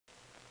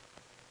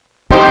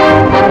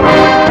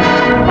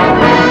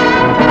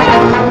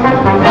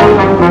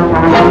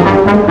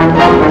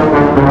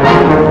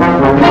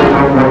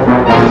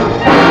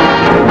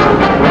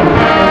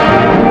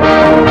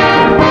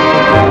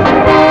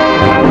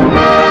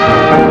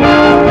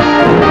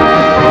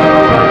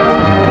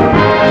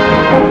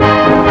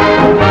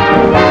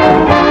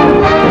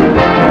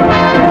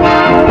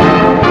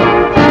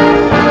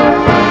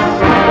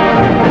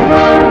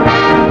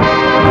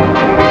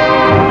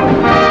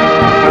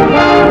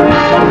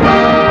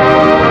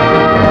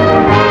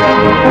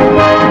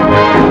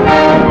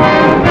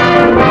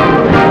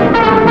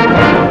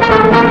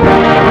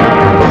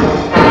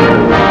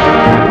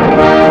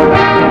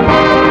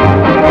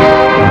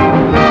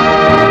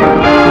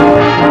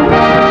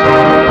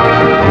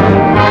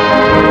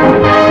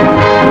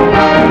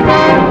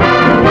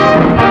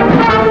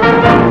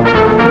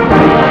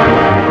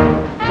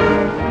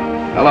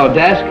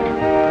Desk.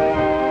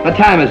 What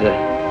time is it?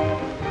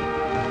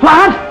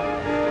 What?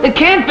 It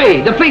can't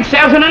be. The fleet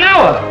sails in an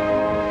hour.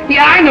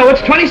 Yeah, I know.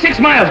 It's 26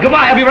 miles.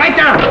 Goodbye. I'll be right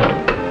down.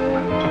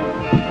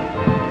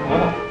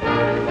 Oh,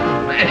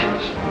 man.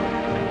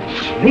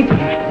 Sleeping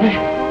right there.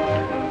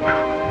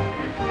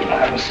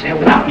 You'll sail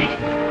without me.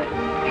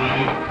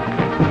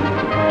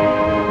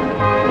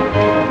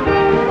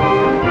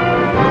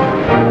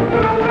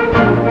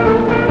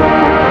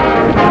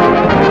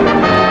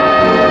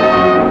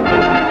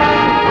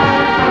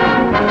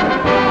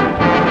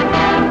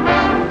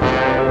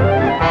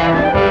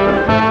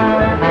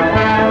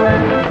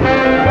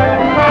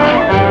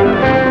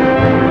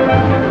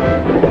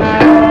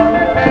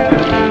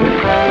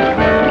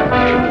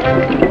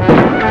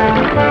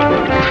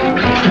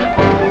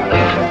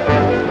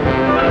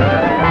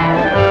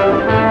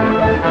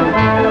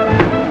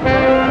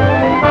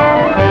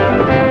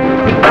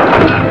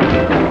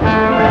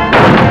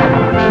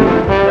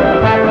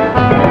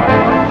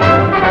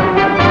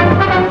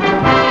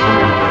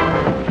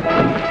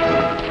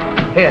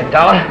 Here, $1.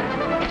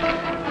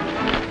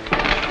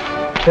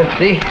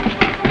 50.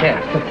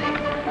 Here,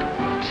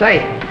 50. Say,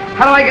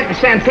 how do I get to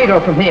San Pedro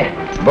from here?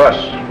 Bus,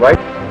 right?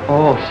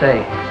 Oh,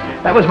 say,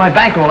 that was my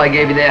bankroll I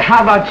gave you there.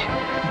 How about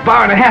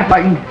 $1.50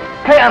 I can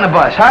pay on the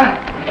bus, huh?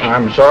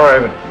 I'm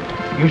sorry, but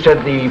you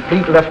said the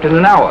fleet left in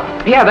an hour.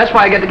 Yeah, that's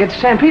why I got to get to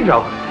San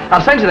Pedro.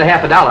 I'll send you the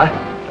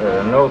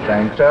 $50. No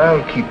thanks.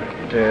 I'll keep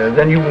it.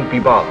 Then you won't be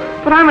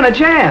bothered. But I'm in a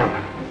jam.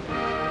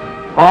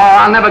 Oh,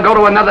 I'll never go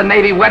to another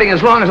Navy wedding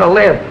as long as I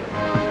live.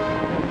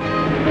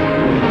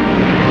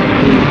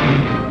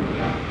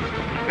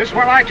 This is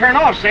where I turn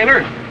off,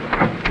 sailor.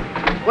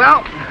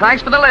 Well,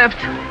 thanks for the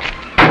lift.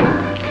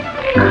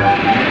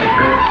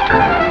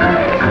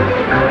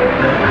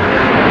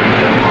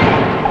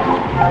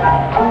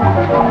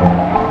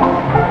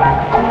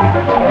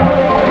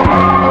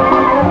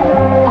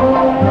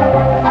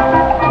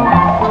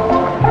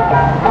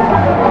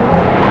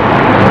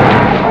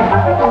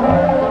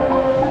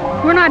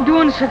 We're not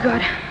doing so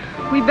good.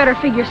 We better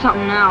figure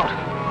something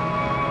out.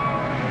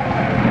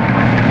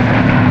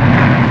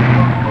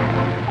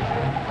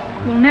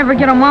 We'll never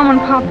get a mom and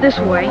pop this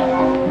way.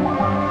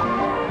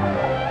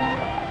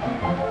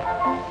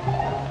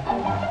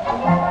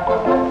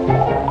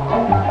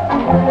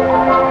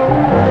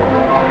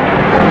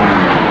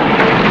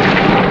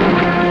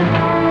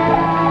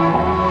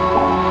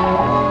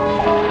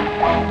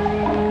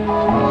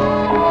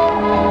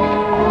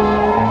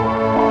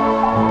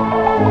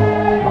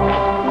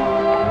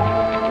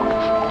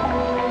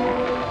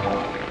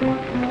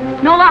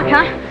 No luck,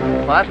 huh?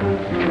 What?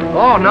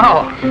 Oh,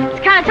 no.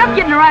 It's kind of tough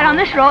getting a ride on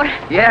this road.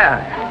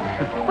 Yeah.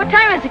 What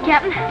time is it,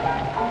 Captain?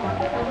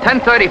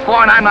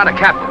 10:34 and I'm not a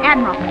captain.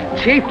 Admiral.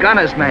 Chief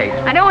gunner's mate.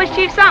 I know it's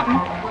Chief something.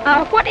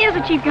 What is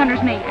a chief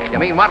gunner's mate? You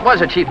mean what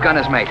was a chief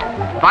gunner's mate?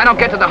 If I don't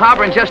get to the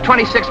harbor in just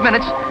 26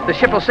 minutes, the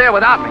ship will sail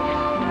without me.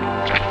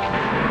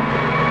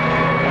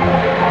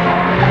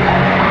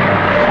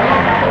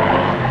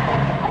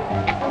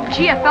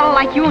 Gee, a fellow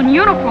like you in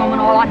uniform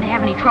and all oughtn't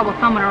have any trouble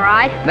thumbing a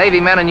ride.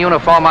 Navy men in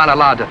uniform aren't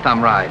allowed to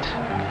thumb rides.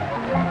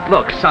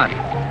 Look, son,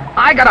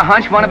 I got a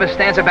hunch one of us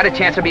stands a better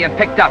chance of being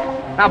picked up.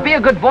 Now be a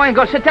good boy and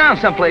go sit down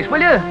someplace,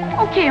 will you?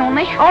 Okay,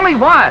 only. Only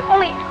what?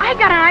 Only, I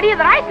got an idea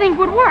that I think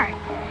would work.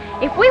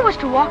 If we was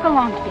to walk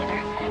along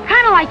together,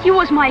 kind of like you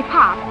was my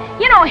pop,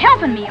 you know,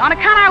 helping me on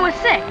account I was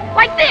sick,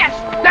 like this.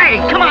 Hey,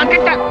 come on,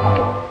 get that.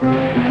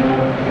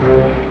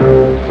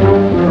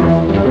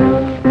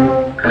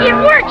 It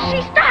worked.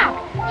 She stopped.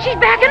 She's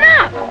backing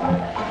up.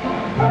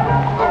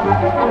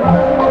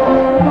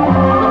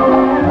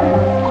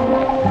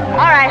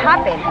 All right,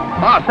 hop in.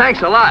 Oh,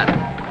 thanks a lot.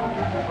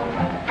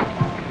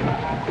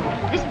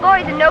 This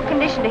boy's in no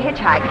condition to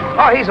hitchhike.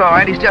 Oh, he's all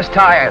right. He's just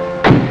tired.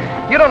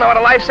 You don't know what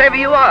a lifesaver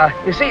you are.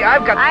 You see,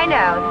 I've got... I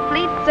know. The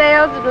fleet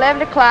sails at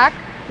 11 o'clock.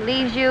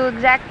 Leaves you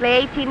exactly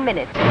 18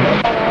 minutes.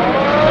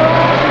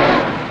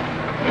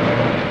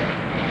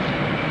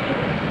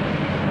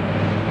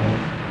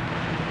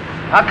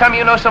 How come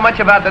you know so much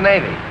about the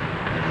Navy?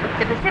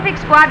 The Pacific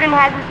Squadron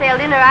hasn't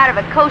sailed in or out of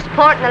a coast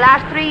port in the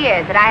last 3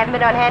 years that I haven't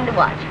been on hand to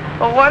watch.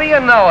 Well, what do you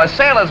know? A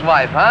sailor's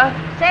wife, huh?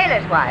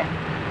 Sailor's wife.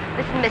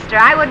 Listen, mister,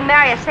 I wouldn't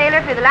marry a sailor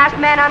if you're the last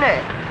man on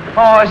earth.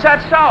 Oh, is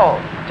that so?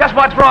 Just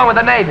what's wrong with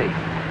the Navy?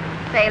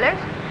 Sailors?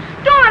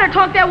 Don't let her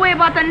talk that way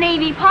about the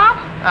Navy, Pop.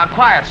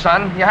 Quiet,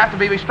 son. You have to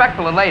be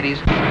respectful of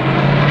ladies.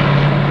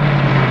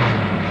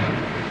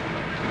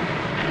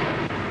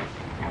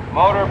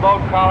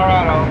 Motorboat,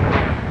 Colorado.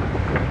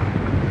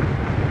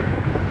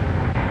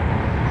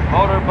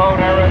 Motorboat,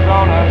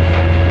 Arizona.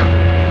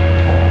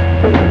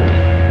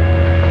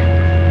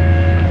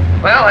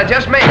 Well, I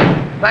just made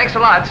it. Thanks a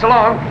lot. So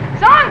long.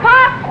 So long,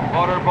 Pop.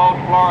 Motorboat,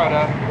 Motorboat,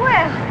 Florida.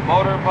 Well,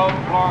 Motorboat,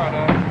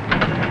 Florida.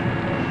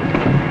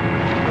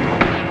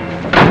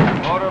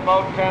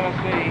 Motorboat,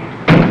 Tennessee.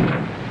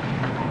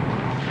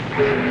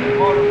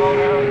 Motorboat,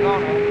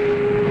 Arizona.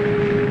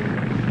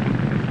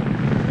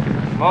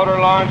 Motor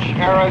launch,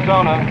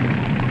 Arizona.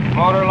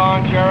 Motor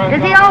launch, Arizona.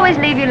 does he always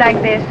leave you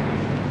like this?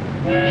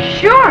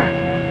 Sure.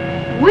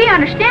 We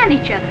understand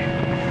each other.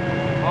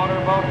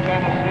 Motorboat,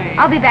 Tennessee.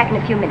 I'll be back in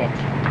a few minutes.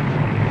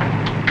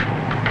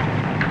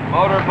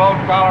 Motorboat,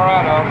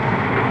 Colorado.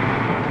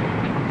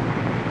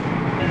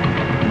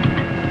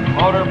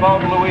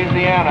 Motorboat,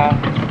 Louisiana.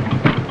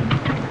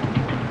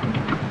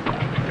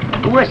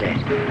 Who was that?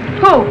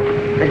 Who?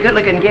 The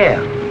good-looking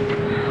gal.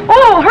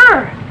 Oh,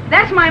 her.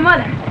 That's my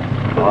mother.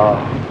 Oh.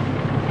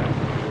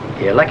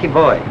 You're a lucky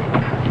boy.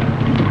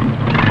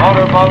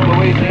 Motorboat,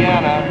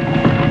 Louisiana.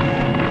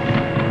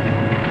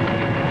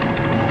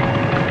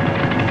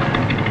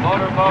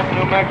 Motorboat,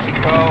 New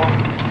Mexico.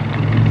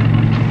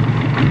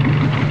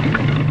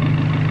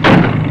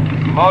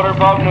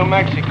 Motorboat, New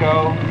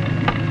Mexico.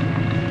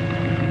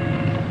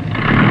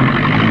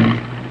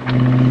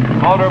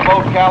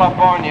 Motorboat,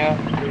 California.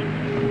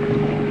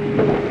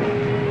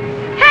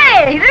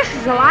 Hey, this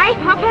is a life,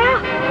 huh,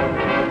 pal?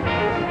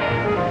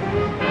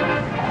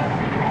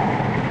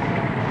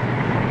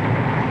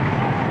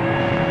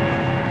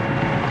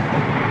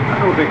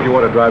 I don't think you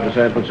ought to drive to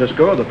San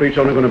Francisco. The fleet's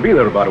only going to be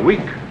there about a week.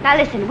 Now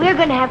listen, we're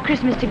going to have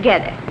Christmas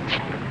together.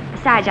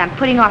 Besides, I'm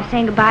putting off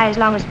saying goodbye as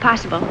long as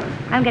possible.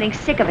 I'm getting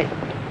sick of it.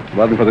 If it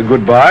wasn't for the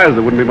goodbyes,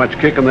 there wouldn't be much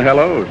kick in the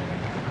hellos.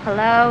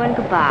 Hello and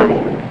goodbye.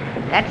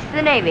 That's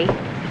the Navy.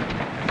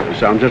 You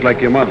sound just like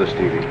your mother,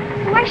 Stevie.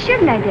 Why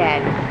shouldn't I,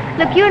 Dad?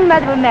 Look, you and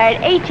Mother were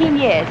married 18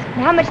 years.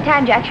 And how much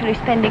time did you actually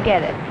spend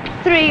together?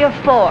 3 or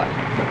 4?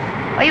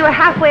 Or you were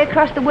halfway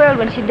across the world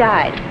when she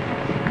died.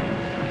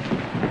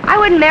 I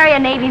wouldn't marry a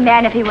Navy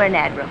man if he were an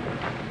admiral.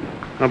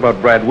 How about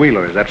Brad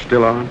Wheeler? Is that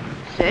still on?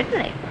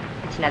 Certainly.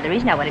 It's another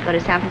reason I want to go to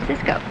San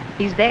Francisco.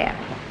 He's there.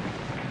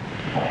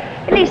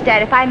 At least,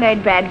 Dad, if I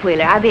married Brad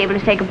Wheeler, I'd be able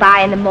to say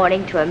goodbye in the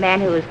morning to a man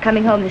who was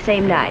coming home the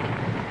same night.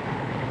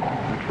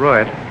 That's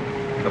right.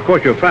 Of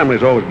course, your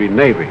family's always been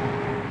Navy.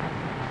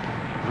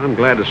 I'm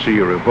glad to see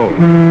you revolt.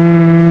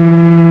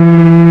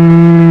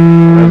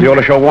 There's the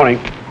order show warning.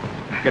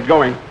 Get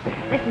going.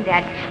 Listen,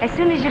 Dad, as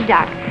soon as you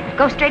dock,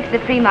 go straight to the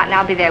Fremont and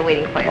I'll be there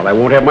waiting for you. Well, I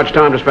won't have much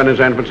time to spend in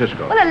San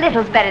Francisco. Well, a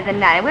little's better than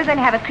none. We're going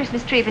to have a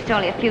Christmas tree if it's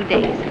only a few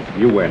days.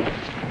 You win.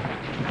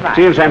 Right.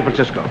 See you in San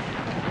Francisco.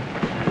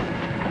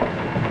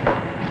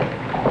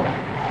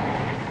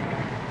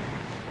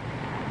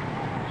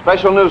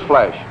 Special news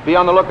flash. Be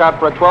on the lookout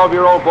for a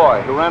 12-year-old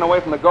boy who ran away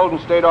from the Golden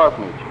State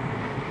Orphanage.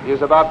 He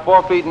is about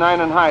 4 feet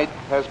 9 in height,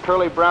 has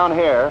curly brown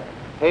hair,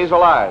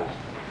 hazel eyes,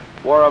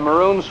 wore a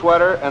maroon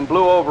sweater and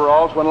blue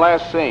overalls when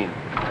last seen.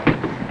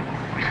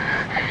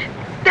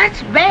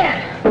 That's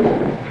bad.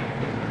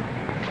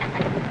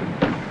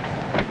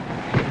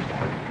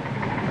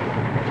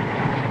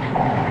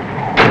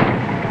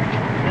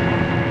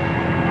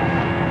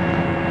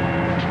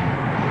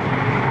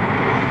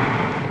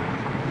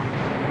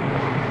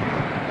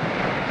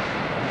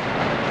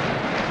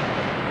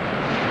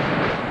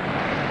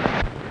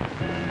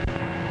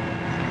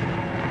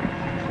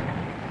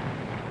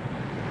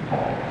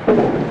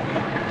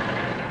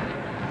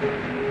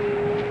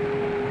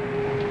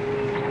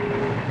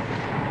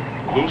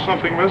 Lose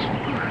something, miss?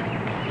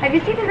 Have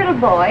you seen the little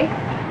boy?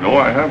 No,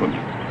 I haven't.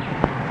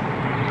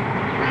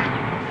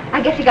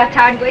 I guess he got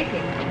tired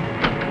waiting.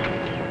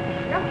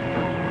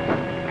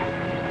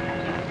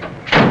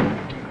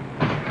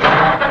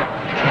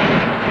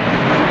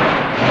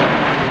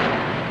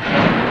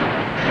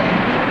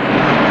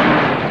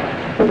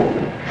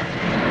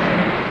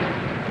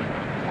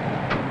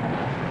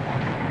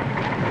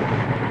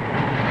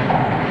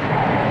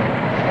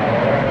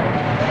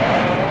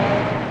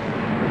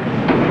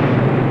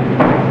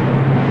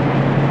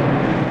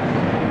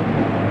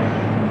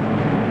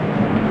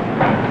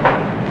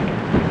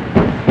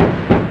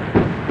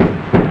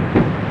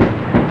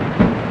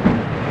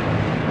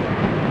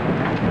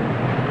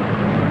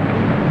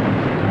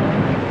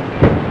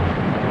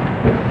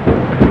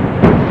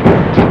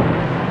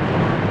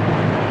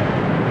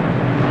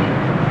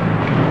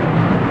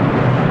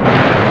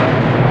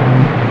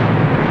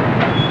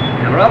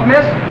 Up,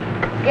 miss?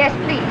 Yes,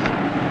 please.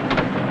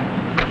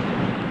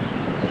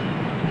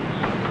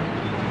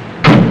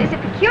 There's a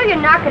peculiar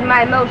knock in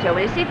my motor.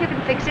 Will you see if you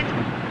can fix it?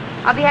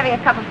 I'll be having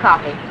a cup of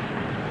coffee.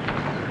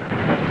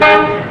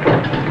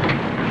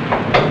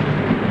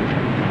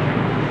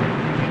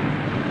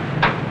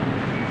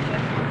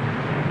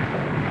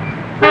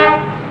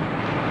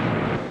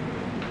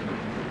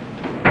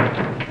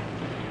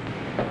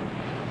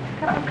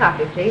 Cup of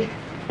coffee, please.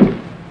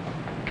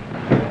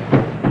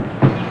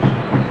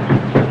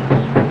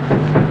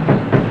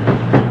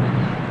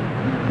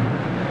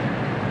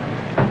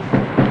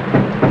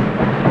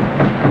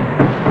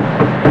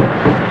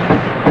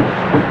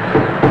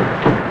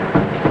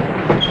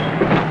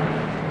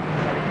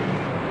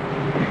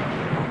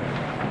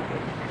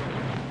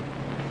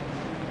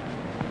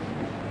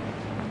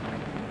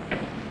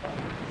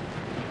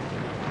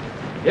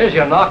 Here's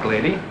your knock,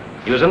 lady.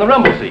 He was in the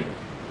rumble seat.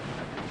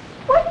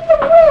 What in the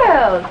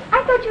world?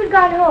 I thought you'd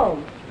gone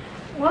home.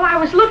 Well, I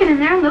was looking in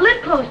there and the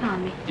lid closed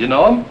on me. You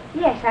know him?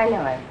 Yes, I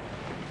know him.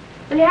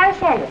 Will you have a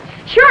sandwich?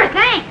 Sure,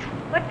 thanks.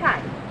 What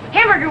kind?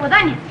 Hamburger with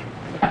onions.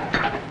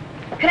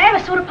 Could I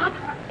have a soda pop?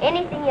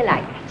 Anything you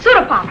like.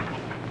 Soda pop.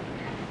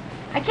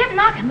 I kept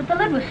knocking, but the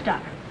lid was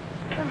stuck.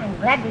 Well, I'm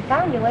glad we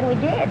found you when we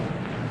did.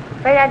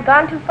 Afraid I'd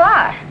gone too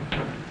far.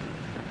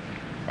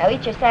 Now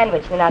eat your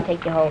sandwich, then I'll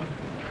take you home.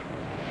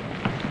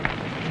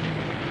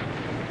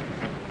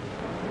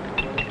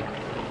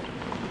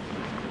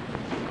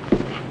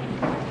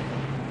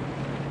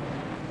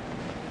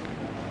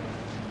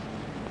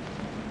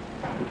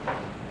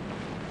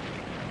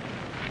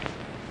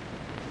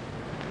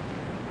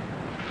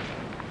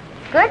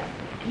 Good?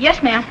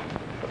 Yes, ma'am.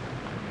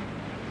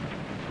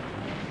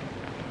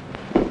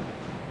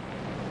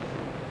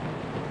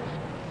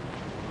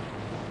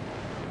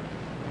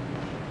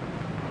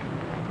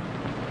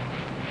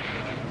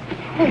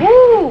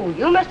 Woohoo!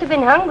 You must have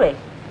been hungry.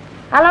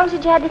 How long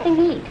since you had anything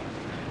to eat?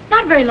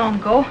 Not very long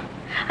ago.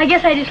 I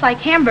guess I just like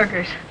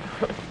hamburgers.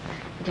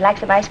 Would you like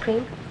some ice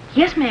cream?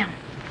 Yes, ma'am.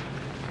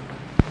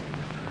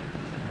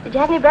 Did you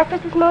have any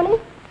breakfast this morning?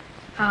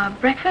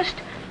 Breakfast?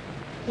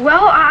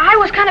 Well, I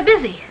was kind of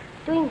busy.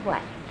 Doing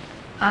what?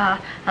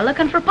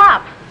 Looking for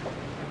Pop.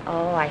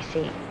 Oh, I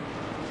see.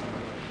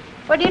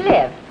 Where do you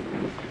live?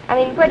 I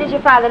mean, where does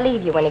your father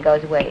leave you when he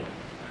goes away?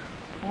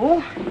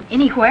 Oh,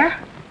 anywhere.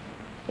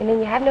 You mean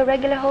you have no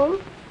regular home?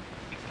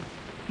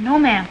 No,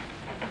 ma'am.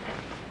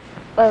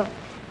 Well,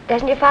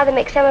 doesn't your father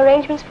make some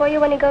arrangements for you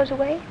when he goes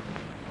away?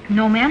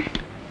 No, ma'am.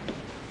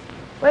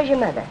 Where's your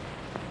mother?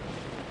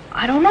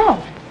 I don't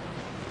know.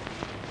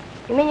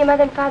 You mean your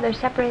mother and father are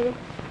separated?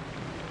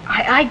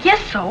 I guess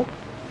so.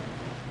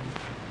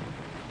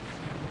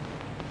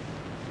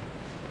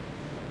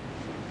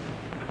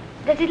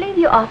 Does he leave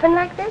you often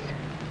like this?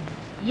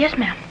 Yes,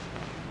 ma'am.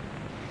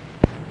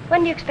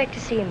 When do you expect to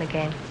see him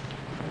again?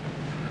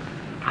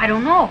 I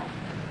don't know.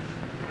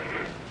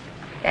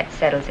 That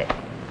settles it.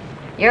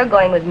 You're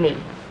going with me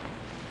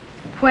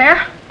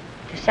Where?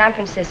 to San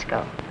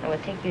Francisco. I will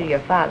take you to your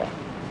father.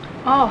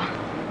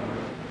 Oh.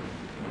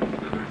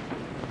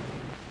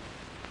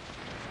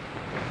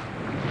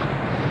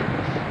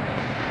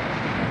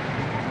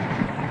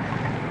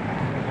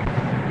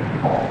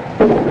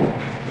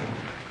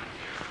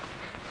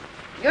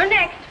 You're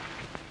next.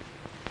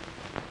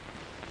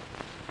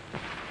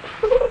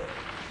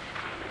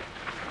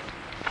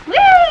 Whee!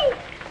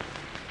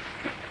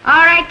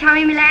 All right,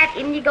 Tommy, my lad,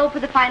 in you go for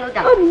the final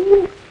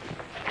dump.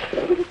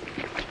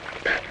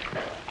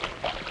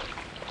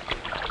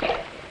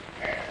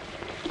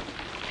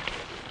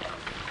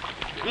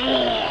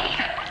 There.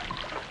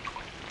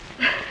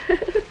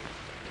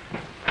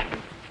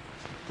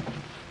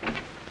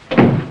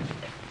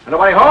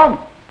 Anybody home?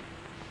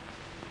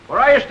 Where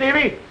are you,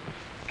 Stevie?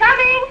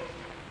 Coming.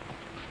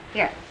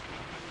 Here.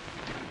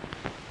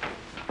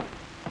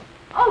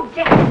 Oh,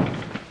 Jack.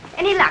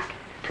 Any luck?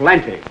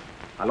 Plenty.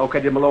 I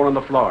located Malone on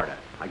the Florida.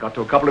 I got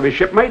to a couple of his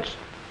shipmates,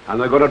 and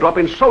they're going to drop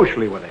in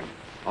socially with him.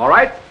 All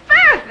right?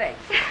 Perfect.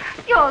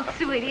 You old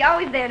sweetie,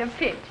 always there to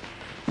pinch.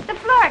 The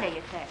Florida,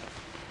 you say?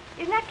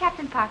 Isn't that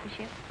Captain Parker's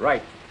ship?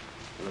 Right.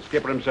 And the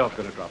skipper himself's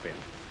going to drop in.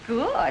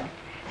 Good.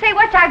 Say,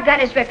 what's our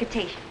gunner's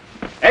reputation?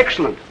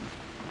 Excellent.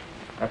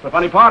 That's the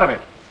funny part of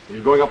it.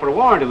 He's going up for a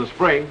warrant in the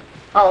spring.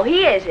 Oh,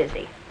 he is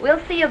he? We'll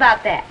see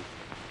about that.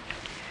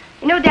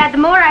 You know, Dad, the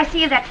more I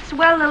see of that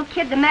swell little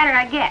kid, the madder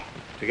I get.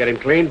 To get him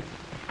clean?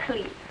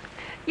 Clean.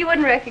 You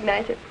wouldn't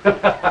recognize it.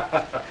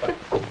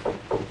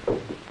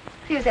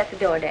 See who's at the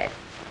door, Dad.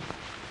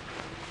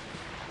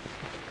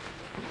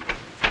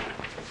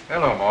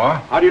 Hello, Ma.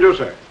 How do you do,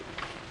 sir?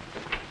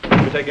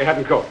 Let me take your hat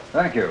and coat.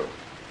 Thank you.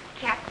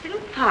 Captain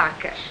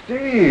Parker.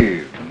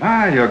 Steve,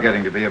 my, you're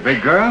getting to be a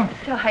big girl.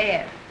 So I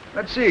am.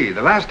 Let's see,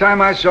 the last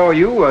time I saw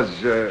you was,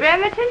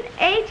 Bremerton,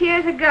 8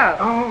 years ago.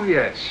 Oh,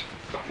 yes.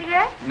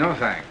 Cigarette? No,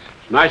 thanks.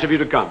 Nice of you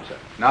to come, sir.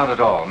 Not at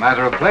all.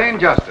 Matter of plain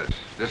justice.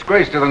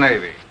 Disgrace to the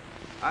Navy.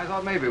 I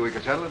thought maybe we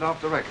could settle it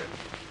off the record.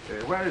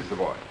 Where is the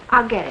boy?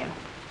 I'll get him.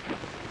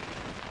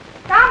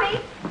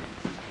 Tommy!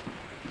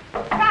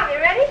 Tommy,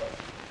 ready?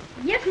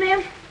 Yes,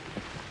 ma'am.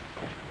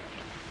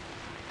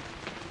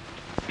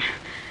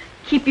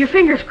 Keep your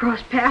fingers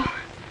crossed, pal.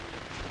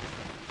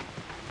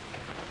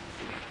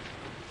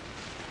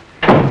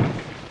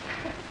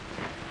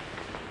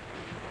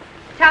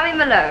 Tommy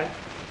Malone.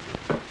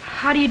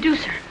 How do you do,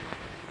 sir?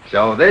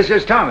 So this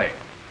is Tommy.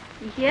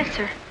 Yes,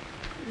 sir.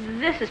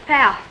 This is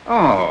Pal.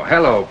 Oh,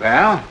 hello,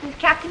 pal. He's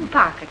Captain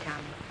Parker,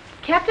 Tommy.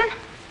 Captain?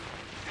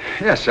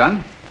 Yes,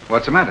 son.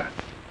 What's the matter?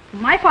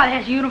 My father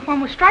has a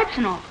uniform with stripes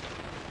and all.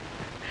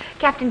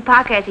 Captain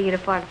Parker has a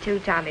uniform, too,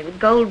 Tommy, with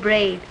gold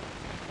braid.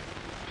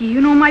 Do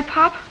you know my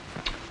pop?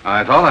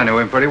 I thought I knew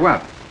him pretty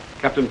well.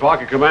 Captain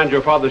Parker commands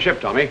your father's ship,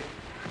 Tommy.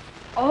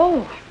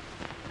 Oh.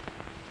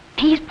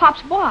 He's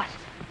Pop's boss.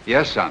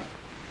 Yes, son.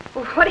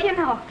 Well, what do you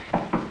know?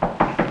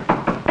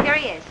 Here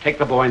he is. Take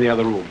the boy in the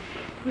other room.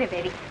 Come here,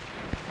 baby.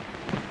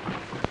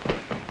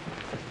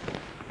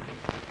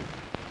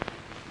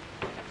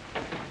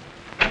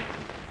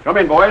 Come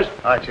in, boys.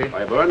 Hi, Chief.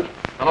 Hi, Burns.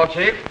 Hello,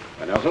 Chief.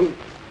 Hi, Nelson.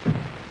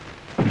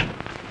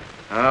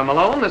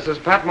 Malone, this is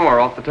Pat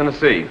Moore off the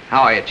Tennessee.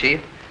 How are you,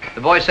 Chief?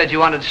 The boy said you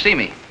wanted to see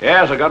me.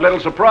 Yes, I got a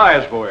little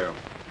surprise for you.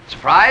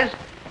 Surprise?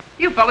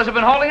 You fellas have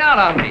been holding out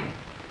on me.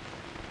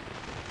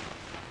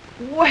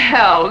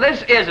 Well,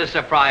 this is a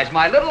surprise.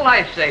 My little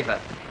lifesaver.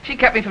 She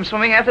kept me from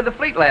swimming after the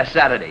fleet last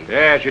Saturday.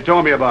 Yeah, she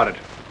told me about it.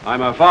 I'm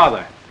her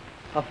father.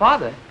 Her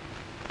father?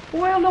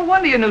 Well, no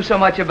wonder you knew so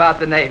much about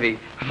the Navy.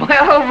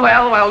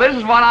 Well, this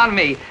is one on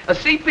me. A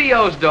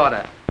CPO's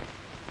daughter.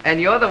 And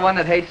you're the one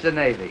that hates the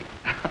Navy.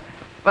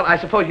 Well, I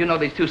suppose you know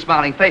these two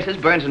smiling faces,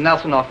 Burns and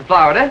Nelson off to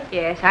Florida.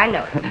 Yes, I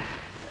know.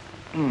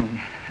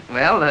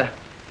 Well,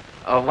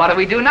 what do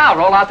we do now?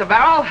 Roll out the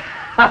barrel?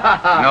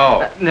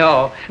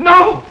 No.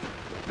 No!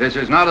 This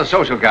is not a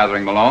social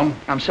gathering, Malone.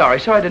 I'm sorry,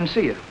 sir, I didn't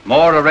see you.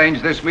 Moore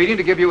arranged this meeting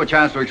to give you a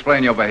chance to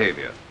explain your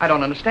behavior. I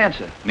don't understand,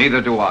 sir.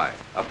 Neither do I.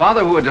 A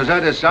father who would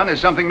desert his son is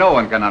something no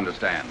one can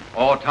understand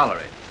or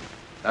tolerate.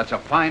 That's a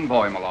fine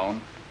boy,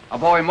 Malone. A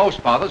boy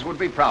most fathers would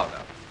be proud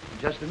of.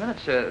 Just a minute,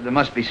 sir. There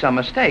must be some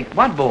mistake.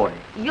 What boy?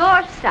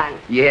 Your son.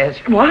 Yes.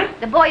 What?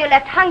 The boy you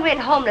left hungry and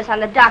homeless on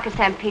the dock of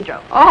San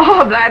Pedro.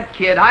 Oh, that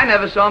kid. I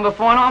never saw him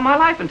before in all my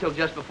life until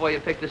just before you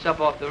picked us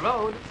up off the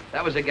road.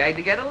 That was a gag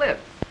to get a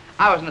lift.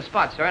 I was in the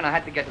spot, sir, and I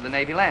had to get to the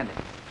Navy landing.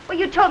 Well,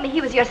 you told me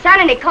he was your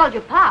son and he called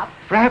you Pop.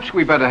 Perhaps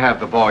we better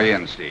have the boy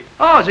in, Steve.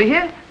 Oh, is he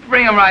here?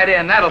 Bring him right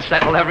in. That'll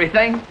settle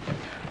everything.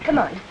 Come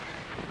on.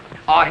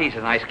 Oh, he's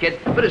a nice kid.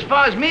 But as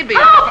far as me being...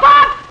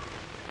 Oh,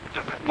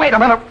 Pop! Wait a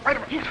minute.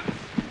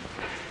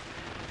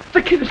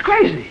 The kid is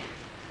crazy.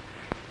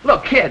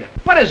 Look, kid,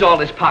 what is all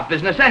this pop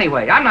business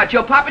anyway? I'm not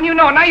your pop, and you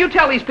know it. Now you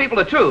tell these people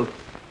the truth.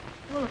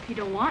 Well, if you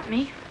don't want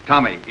me.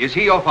 Tommy, is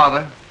he your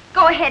father?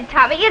 Go ahead,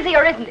 Tommy. Is he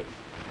or isn't he?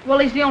 Well,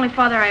 he's the only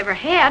father I ever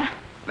had.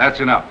 That's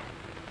enough.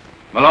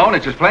 Malone,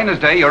 it's as plain as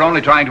day you're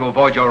only trying to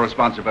avoid your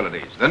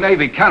responsibilities. The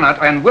Navy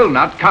cannot and will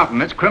not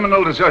countenance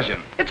criminal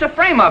desertion. It's a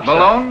frame-up, sir.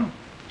 Malone,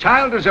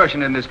 child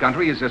desertion in this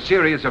country is a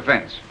serious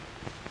offense.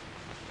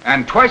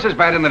 And twice as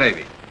bad in the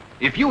Navy.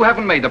 If you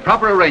haven't made the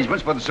proper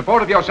arrangements for the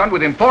support of your son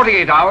within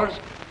 48 hours,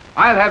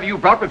 I'll have you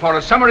brought before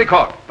a summary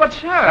court. But,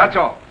 sir... That's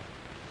all.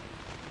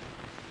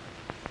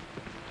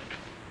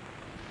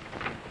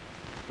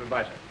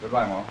 Goodbye, sir.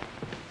 Goodbye, Moore.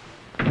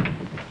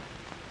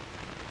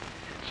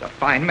 It's a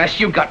fine mess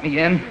you got me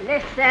in.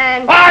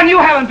 Listen. Oh, and you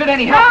haven't been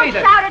any help Don't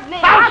either. shout at me.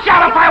 I'll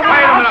shout if I want.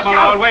 Wait a minute,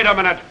 Malone. Wait a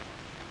minute.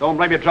 Don't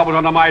blame your troubles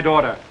on my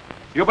daughter.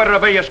 You better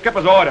obey your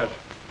skipper's orders.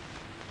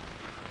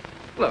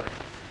 Look,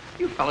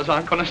 you fellas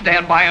aren't going to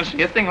stand by and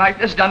see a thing like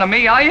this done to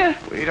me, are you?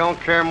 We don't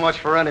care much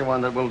for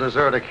anyone that will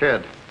desert a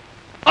kid.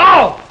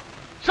 Oh!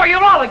 So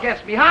you're all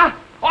against me, huh?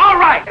 All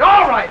right.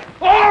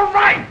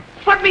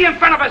 Put me in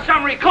front of a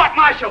summary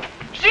court-martial.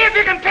 See if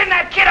you can pin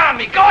that kid on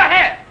me. Go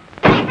ahead.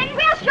 Nathan,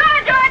 we'll sure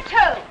do it,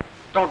 too.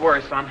 Don't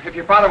worry, son. If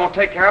your father won't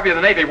take care of you,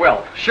 the Navy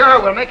will.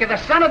 Sure, we'll make you the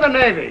son of the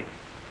Navy.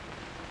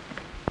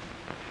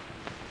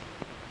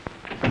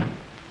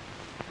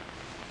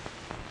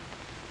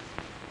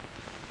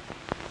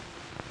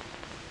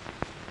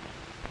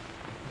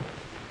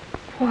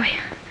 Boy,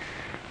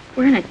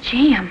 we're in a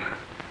jam.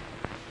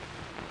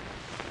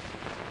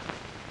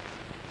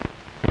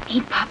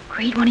 Ain't Pop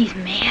great when he's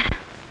mad?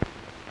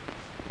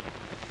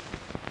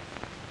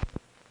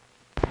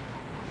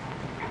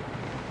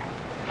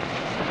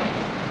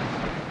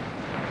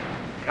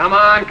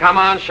 Come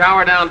on,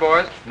 shower down,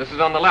 boys. This is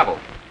on the level.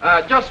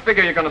 Just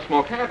figure you're going to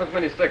smoke half as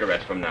many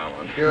cigarettes from now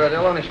on. Sure,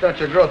 they'll only start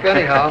your growth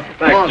anyhow.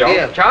 Thanks,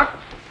 Joe. Chuck?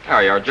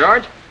 There you are,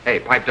 George. Hey,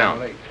 pipe down.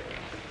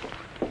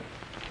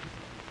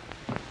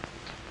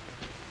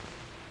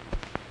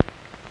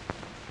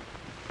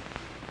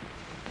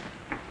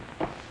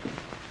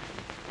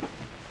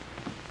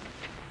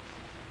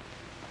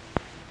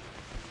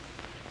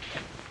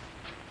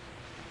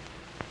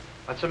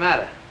 What's the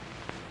matter?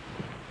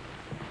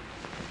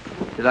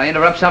 Did I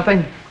interrupt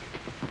something?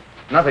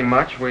 Nothing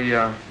much.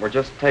 We're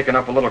just taking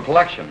up a little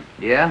collection.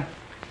 Yeah?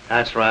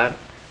 That's right.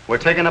 We're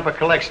taking up a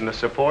collection to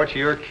support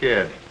your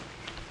kid.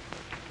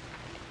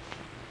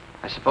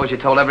 I suppose you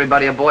told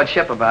everybody aboard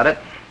ship about it.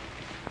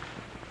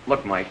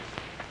 Look, Mike,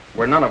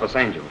 we're none of us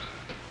angels.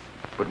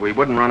 But we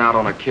wouldn't run out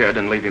on a kid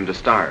and leave him to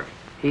starve.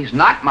 He's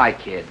not my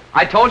kid.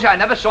 I told you I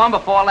never saw him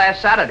before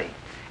last Saturday.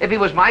 If he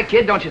was my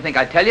kid, don't you think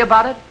I'd tell you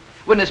about it?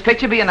 Wouldn't his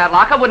picture be in that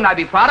locker? Wouldn't I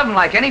be proud of him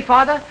like any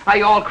father? Are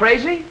you all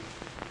crazy?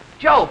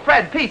 Joe,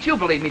 Fred, Pete, you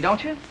believe me,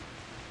 don't you?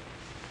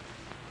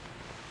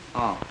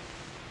 Oh.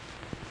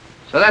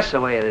 So that's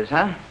the way it is,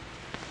 huh?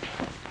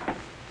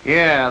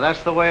 Yeah,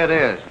 that's the way it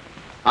is.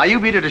 Now, you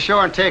beat her to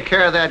shore and take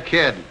care of that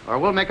kid, or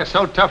we'll make it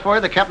so tough for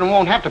you the captain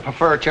won't have to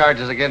prefer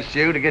charges against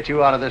you to get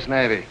you out of this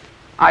Navy.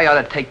 I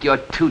ought to take your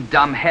two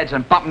dumb heads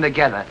and bump them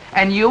together.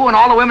 And you and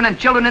all the women and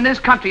children in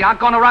this country aren't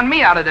going to run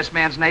me out of this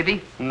man's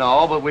Navy.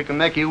 No, but we can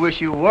make you wish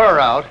you were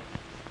out.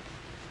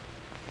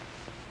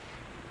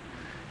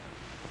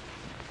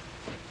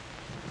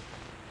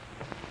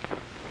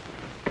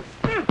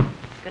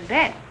 Good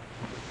bed.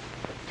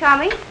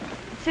 Tommy,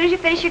 as soon as you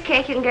finish your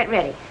cake, you can get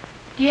ready.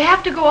 Do you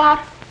have to go out?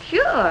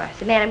 Sure. It's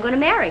the man I'm going to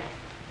marry.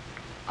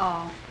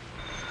 Oh.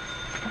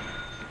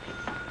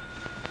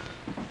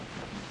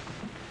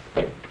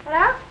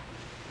 Hello?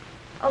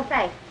 Oh,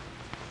 thanks.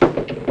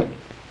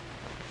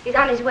 He's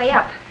on his way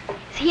up.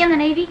 Is he in the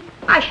Navy?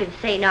 I should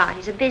say not.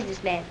 He's a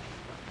businessman.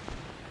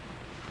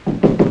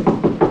 Come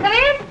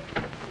in.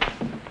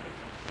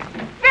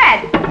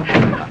 Fred!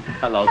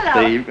 Hello,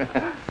 Hello. Steve.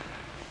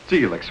 Gee,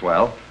 you look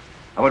swell.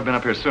 I would have been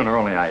up here sooner,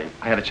 only I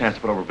had a chance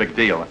to put over a big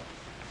deal.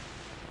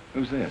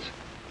 Who's this?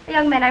 The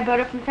young man I brought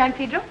up from San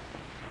Pedro.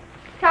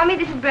 Tommy,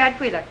 this is Brad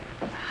Wheeler.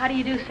 How do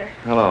you do, sir?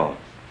 Hello.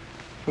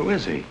 Who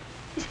is he?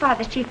 His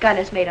father's chief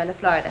gunner's mate on the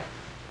Florida.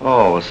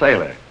 Oh, a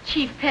sailor.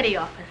 Chief Petty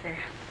Officer.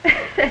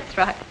 That's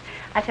right.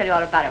 I'll tell you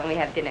all about it when we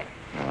have dinner.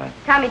 All right.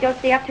 Tommy, don't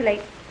stay up too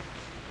late.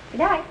 Good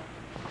night.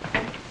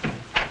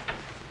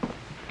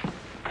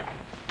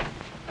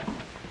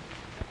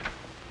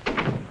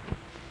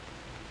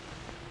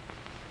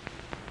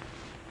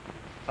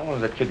 How long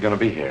is that kid going to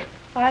be here?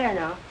 Oh, I don't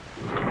know.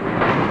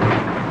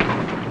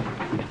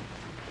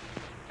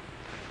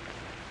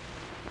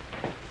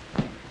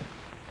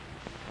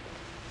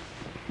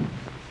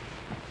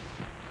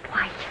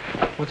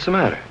 What's the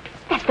matter?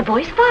 That's the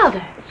boy's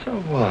father. So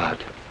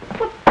what?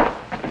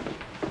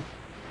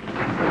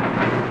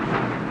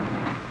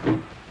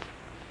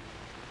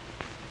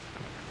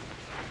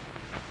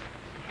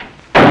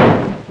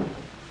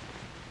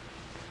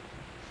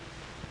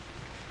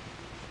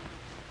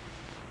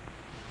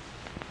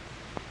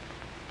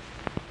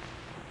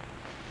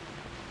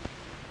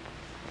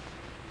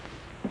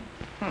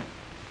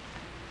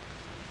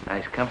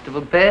 Nice, comfortable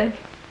bed.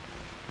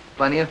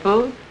 Plenty of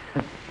food.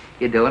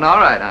 You're doing all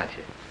right, aren't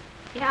you?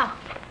 Yeah.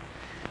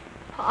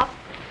 Pop.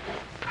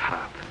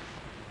 Pop.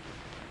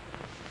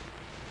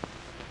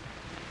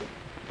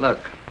 Look,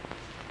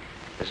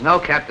 there's no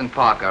Captain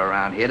Parker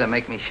around here to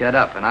make me shut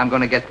up, and I'm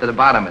going to get to the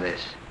bottom of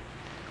this.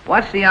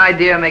 What's the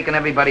idea of making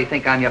everybody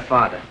think I'm your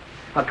father?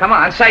 Well, come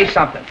on, say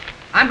something.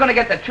 I'm going to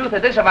get the truth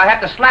of this if I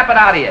have to slap it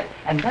out of you.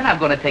 And then I'm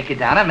going to take you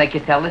down and make you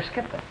tell the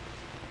skipper.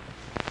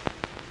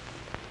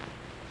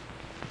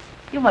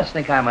 You must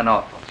think I'm an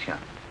awful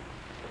chump.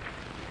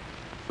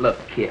 Look,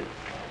 kid.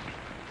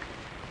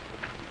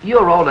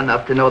 You're old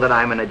enough to know that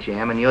I'm in a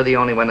jam, and you're the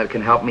only one that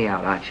can help me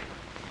out, aren't you?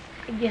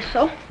 I guess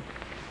so.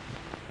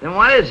 Then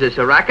what is this,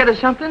 a racket or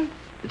something?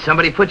 Did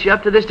somebody put you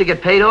up to this to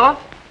get paid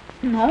off?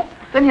 No.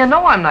 Then you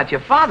know I'm not your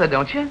father,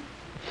 don't you?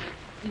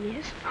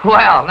 Yes.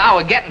 Well, now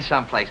we're getting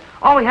someplace.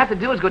 All we have to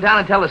do is go down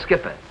and tell the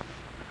skipper.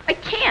 I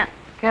can't.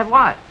 Can't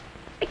what?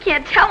 I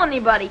can't tell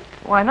anybody.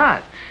 Why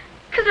not?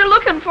 Because they're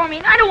looking for me,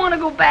 and I don't want to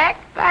go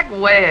back. Back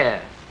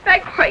where?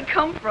 Back where I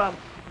come from.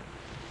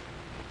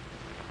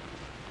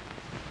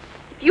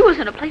 If you was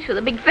in a place with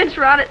a big fence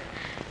around it,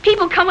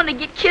 people coming to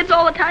get kids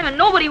all the time, and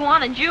nobody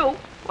wanted you.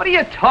 What are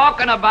you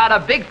talking about?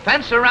 A big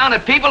fence around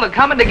it? People are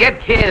coming to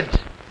get kids.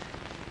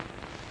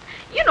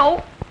 You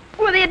know,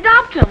 where they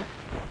adopt them.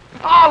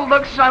 Oh,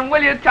 look, son,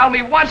 will you tell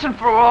me once and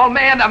for all,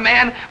 man to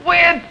man,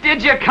 where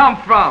did you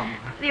come from?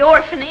 The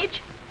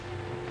orphanage.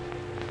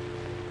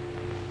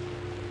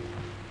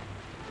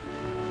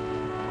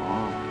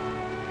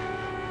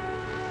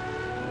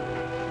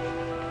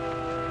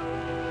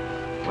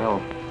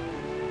 Well,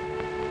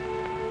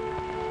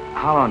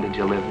 how long did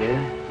you live there?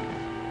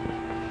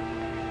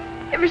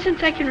 Ever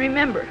since I can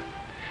remember.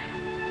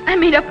 I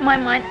made up my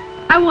mind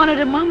I wanted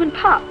a mom and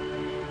pop.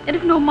 And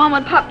if no mom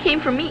and pop came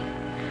for me,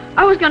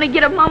 I was going to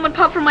get a mom and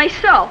pop for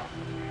myself.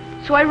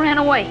 So I ran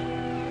away.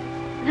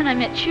 Then I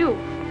met you.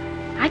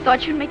 I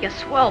thought you'd make a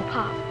swell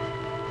pop.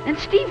 Then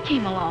Steve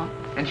came along.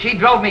 And she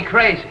drove me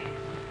crazy.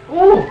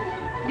 Ooh,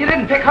 you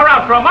didn't pick her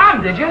out for a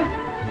mom, did you?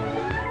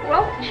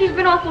 Well, she's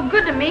been awful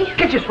good to me.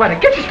 Get your sweater,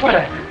 get your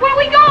sweater. Where are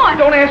we going?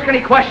 Don't ask any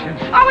questions.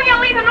 Are we going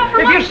to leave the note for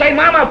If lunch? you say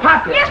Mom, I'll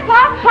pop you. Yes,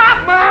 Pop.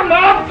 Pop, Mom,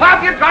 no,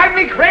 Pop, you're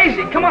driving me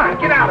crazy. Come on,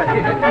 get out of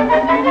here.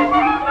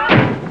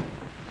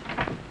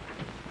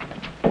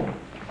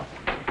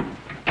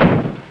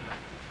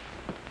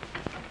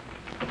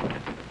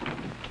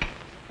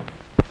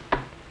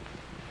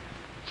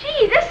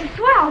 Gee, this is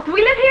swell. Do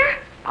we live here?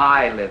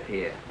 I live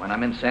here when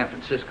I'm in San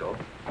Francisco.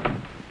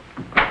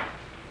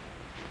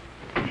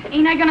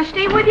 Ain't I gonna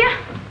stay with you?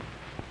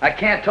 I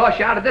can't toss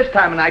you out at this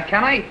time of night,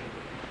 can I?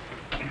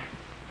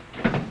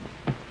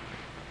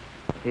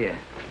 Here.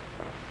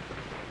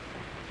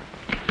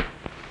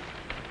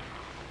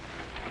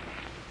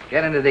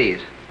 Get into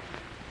these.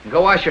 And go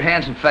wash your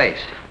hands and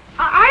face.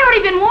 I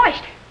already been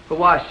washed. Who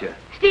washed you?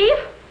 Steve?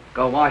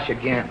 Go wash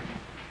again.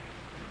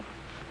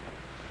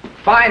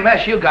 Fine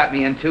mess you got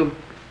me into.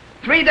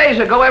 3 days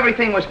ago,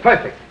 everything was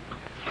perfect.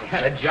 I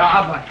had a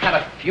job, I had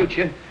a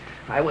future.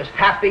 I was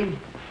happy.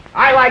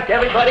 I liked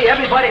everybody,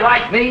 everybody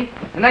liked me,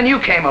 and then you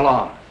came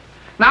along.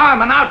 Now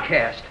I'm an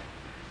outcast.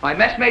 My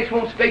messmates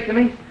won't speak to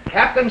me.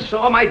 Captain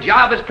saw my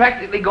job is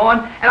practically gone,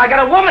 and I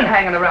got a woman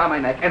hanging around my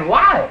neck. And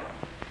why?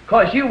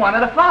 Because you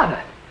wanted a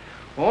father.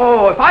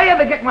 Oh, if I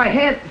ever get my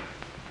hand...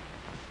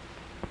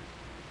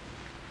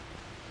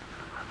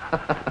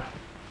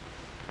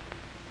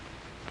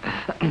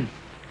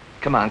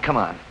 Come on, come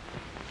on.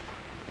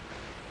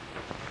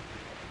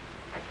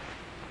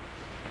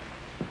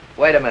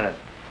 Wait a minute.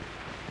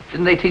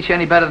 Didn't they teach you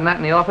any better than that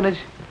in the orphanage?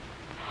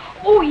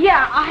 Oh,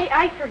 yeah,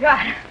 I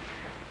forgot.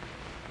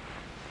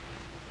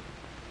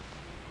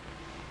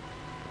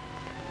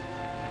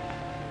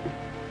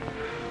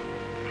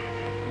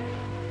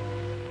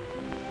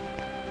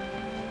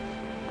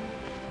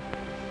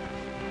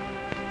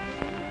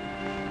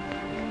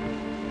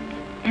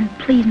 And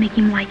please make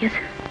him like us.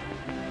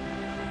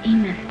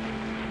 Amen.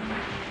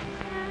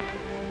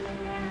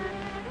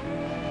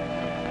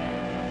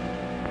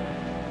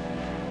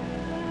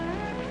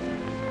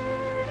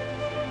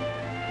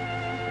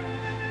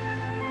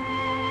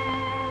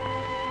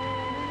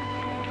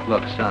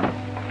 Look, son.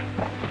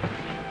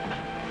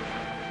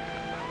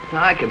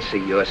 Now, I can see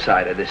your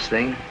side of this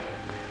thing,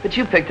 but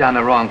you picked on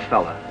the wrong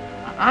fella.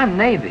 I'm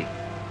Navy.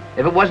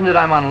 If it wasn't that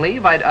I'm on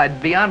leave, I'd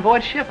be on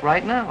board ship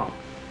right now.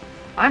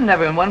 I'm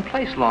never in one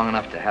place long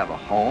enough to have a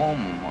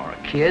home or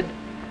a kid,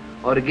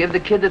 or to give the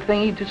kid the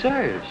thing he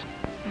deserves.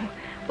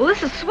 Well,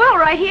 this is swell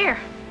right here.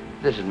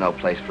 This is no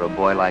place for a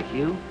boy like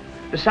you.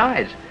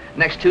 Besides,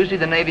 next Tuesday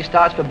the Navy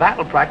starts for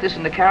battle practice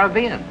in the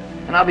Caribbean,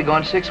 and I'll be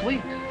gone 6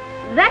 weeks.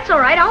 That's all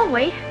right, I'll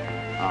wait.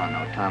 Oh,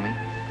 no, Tommy.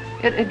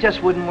 It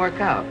just wouldn't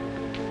work out.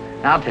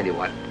 Now, I'll tell you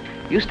what.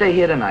 You stay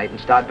here tonight and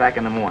start back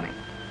in the morning.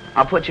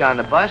 I'll put you on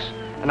the bus,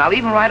 and I'll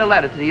even write a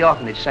letter to the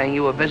orphanage saying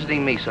you were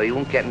visiting me so you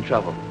won't get in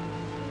trouble.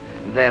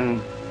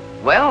 Then,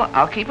 well,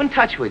 I'll keep in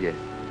touch with you.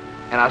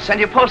 And I'll send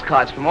you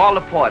postcards from all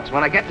the ports.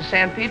 When I get to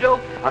San Pedro,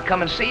 I'll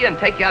come and see you and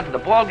take you out to the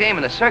ball game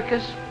and the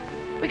circus.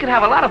 We could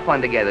have a lot of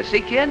fun together,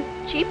 see, kid?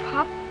 Gee,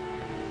 Pop,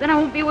 then I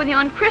won't be with you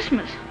on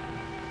Christmas.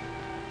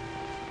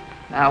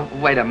 Now,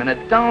 wait a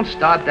minute. Don't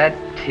start that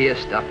tear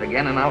stuff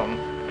again, and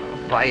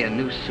I'll buy you a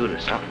new suit or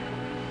something.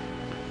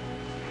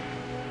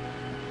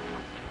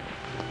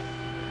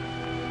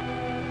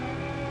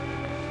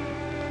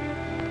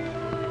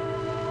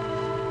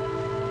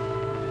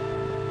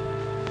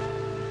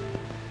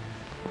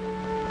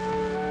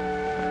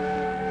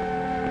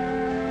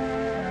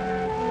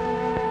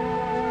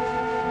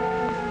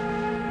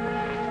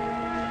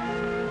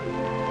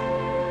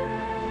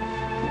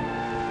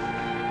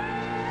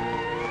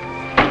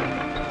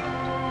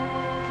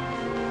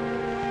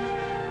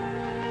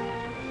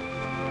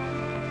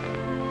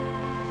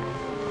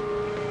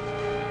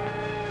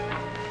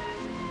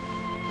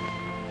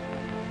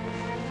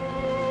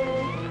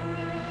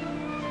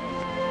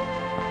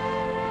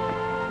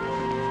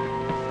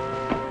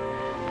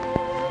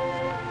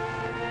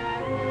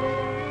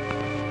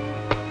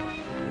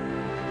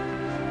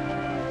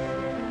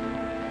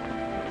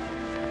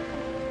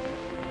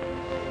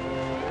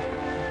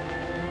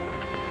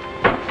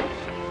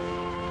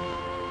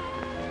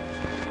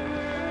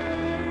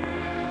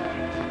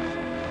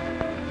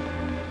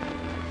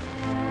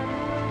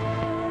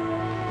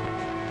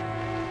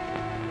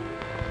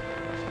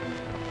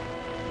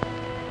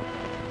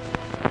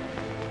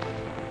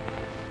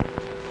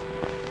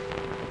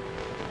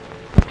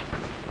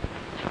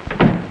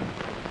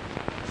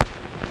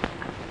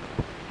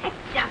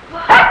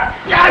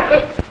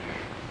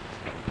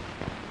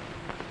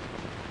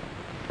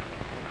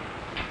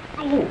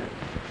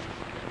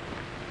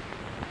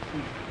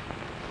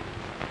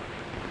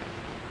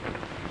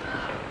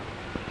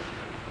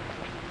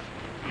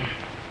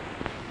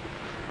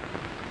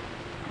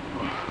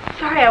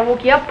 Sorry I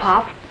woke you up,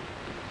 Pop.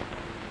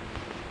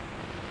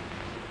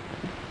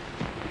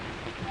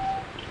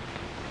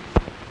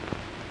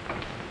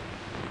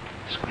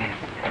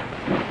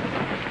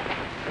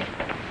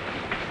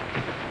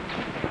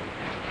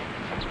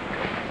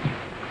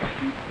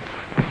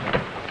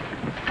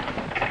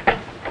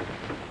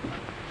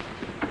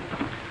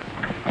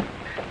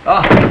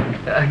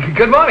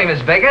 Good morning,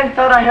 Miss Baker.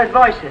 Thought I heard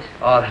voices.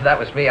 Oh, that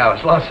was me. I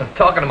was lonesome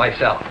talking to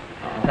myself.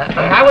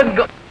 I wouldn't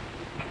go...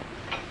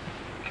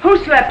 Who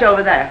slept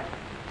over there?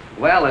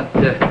 Well, it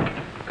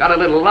got a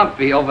little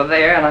lumpy over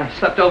there, and I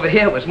slept over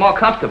here. It was more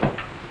comfortable.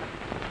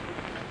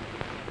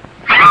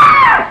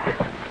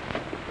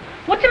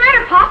 What's the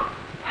matter, Pop?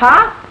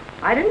 Huh?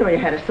 I didn't know you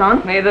had a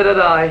son. Neither did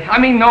I. I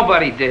mean,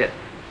 nobody did.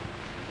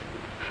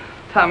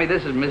 Tommy,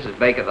 this is Mrs.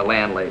 Baker, the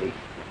landlady.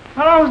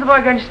 How long is the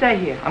boy going to stay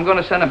here? I'm going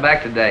to send him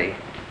back today.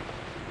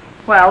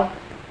 Well,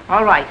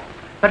 all right.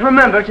 But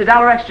remember, it's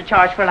 $1 extra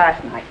charge for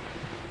last night.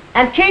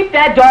 And keep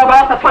that dog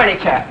off the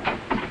furniture.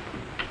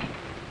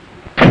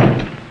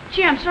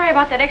 Gee, I'm sorry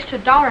about that extra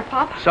 $1,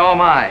 Pop. So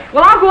am I.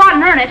 Well, I'll go out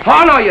and earn it.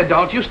 Oh, no, you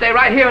don't. You stay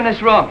right here in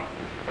this room.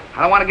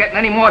 I don't want to get in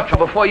any more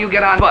trouble before you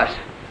get on the bus.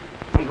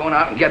 I'm going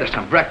out and get us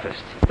some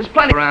breakfast. There's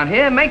plenty around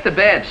here. Make the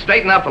bed.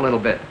 Straighten up a little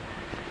bit.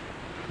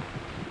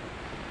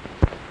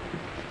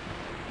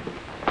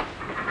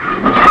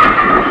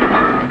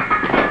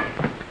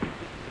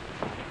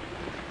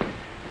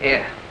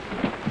 Here.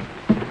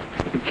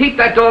 Keep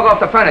that dog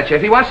off the furniture.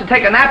 If he wants to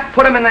take a nap,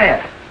 put him in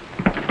there.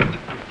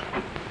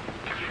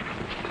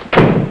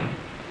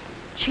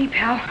 Gee,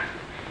 pal,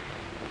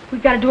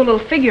 we've got to do a little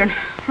figuring,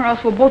 or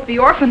else we'll both be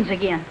orphans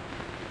again.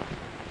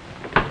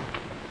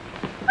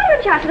 Why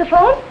don't you answer the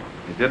phone?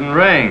 It didn't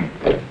ring.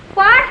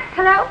 What?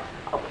 Hello?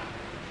 Oh.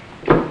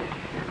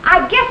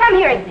 I guess I'm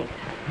hearing things.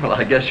 Well,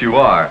 I guess you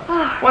are.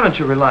 Why don't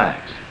you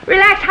relax?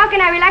 Relax? How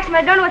can I relax when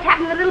I don't know what's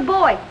happened to the little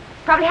boy?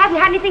 Probably hasn't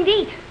had anything to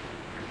eat.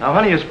 Now,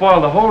 honey, you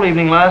spoiled the whole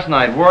evening last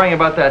night worrying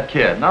about that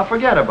kid. Now,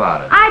 forget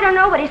about it. I don't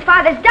know what his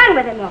father's done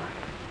with him, though.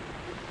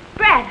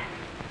 Brad,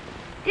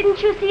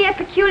 didn't you see a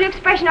peculiar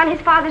expression on his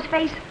father's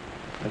face?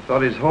 I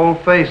thought his whole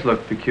face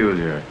looked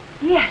peculiar.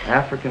 Yes.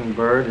 African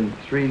bird in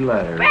 3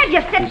 letters. Brad,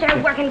 you sit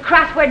there working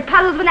crossword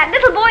puzzles when that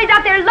little boy's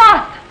out there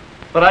lost.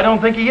 But I don't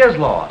think he is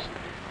lost.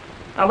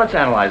 Now, let's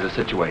analyze the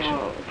situation.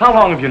 How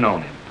long have you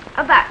known him?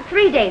 About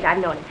 3 days I've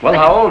known him. Well,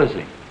 how old is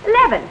he?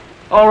 11.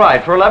 All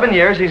right, for 11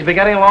 years, he's been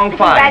getting along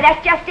fine. Brad,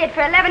 that's just it.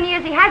 For 11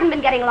 years, he hasn't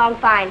been getting along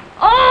fine.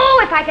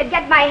 Oh, if I could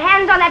get my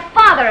hands on that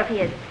father of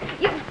his.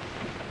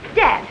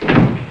 Dad,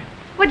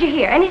 what'd you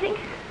hear? Anything?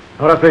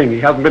 Not a thing.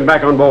 He hasn't been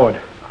back on board.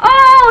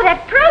 Oh,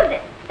 that proves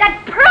it.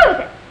 That proves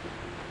it.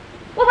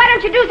 Well, why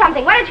don't you do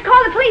something? Why don't you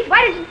call the police?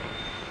 Why don't you...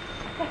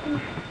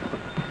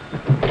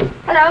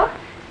 Hello?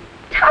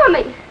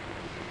 Tommy.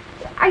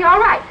 Are you all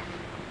right?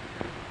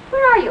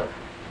 Where are you?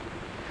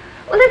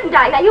 Well, listen,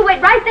 darling, now you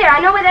wait right there. I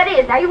know where that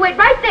is. Now you wait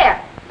right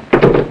there.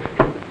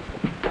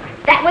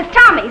 That was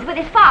Tommy's with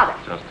his father.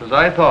 Just as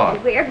I thought.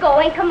 And we're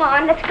going. Come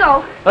on, let's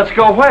go. Let's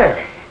go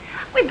where?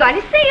 We're going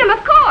to see him,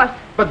 of course.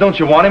 But don't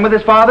you want him with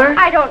his father?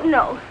 I don't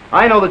know.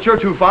 I know that you're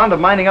too fond of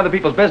minding other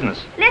people's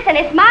business. Listen,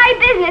 it's my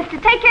business to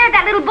take care of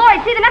that little boy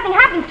and see that nothing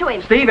happens to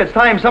him. Steve, it's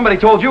time somebody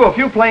told you a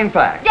few plain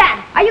facts.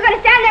 Dad, are you going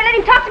to stand there and let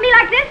him talk to me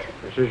like this?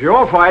 This is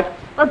your fight.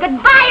 Well,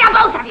 goodbye to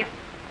both of you.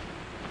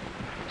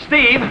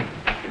 Steve!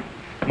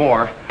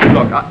 More.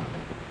 Look,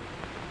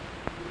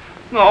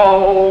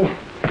 No!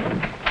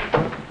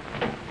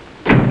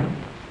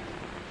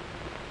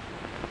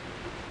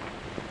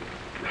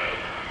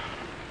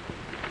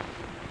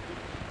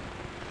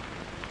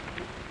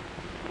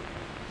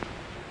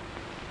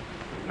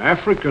 An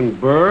African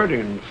bird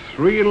in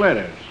 3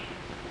 letters.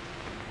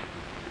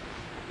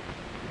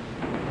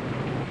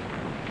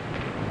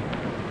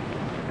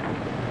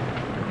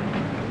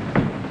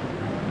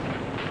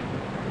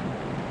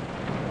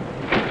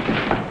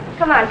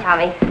 Come on,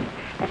 Tommy.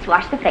 Let's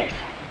wash the face.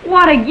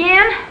 What,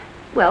 again?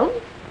 Well,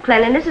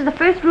 cleanliness is the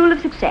first rule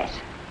of success.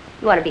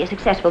 You want to be a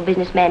successful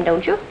businessman,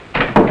 don't you?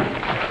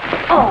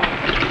 Oh.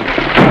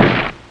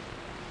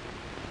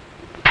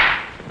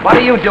 What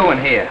are you doing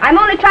here? I'm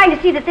only trying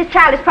to see that this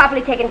child is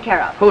properly taken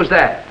care of. Who's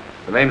that?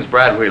 The name's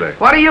Brad Wheeler.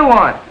 What do you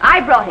want?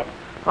 I brought him.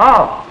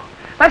 Oh.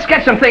 Let's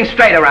get some things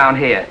straight around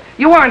here.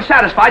 You weren't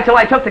satisfied till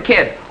I took the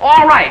kid.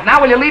 All right,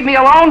 now will you leave me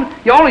alone?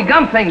 You only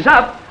gum things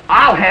up.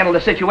 I'll handle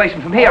the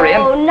situation from here in.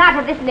 Oh, not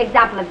if this is an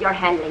example of your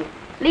handling.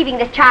 Leaving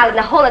this child in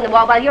a hole in the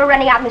wall while you're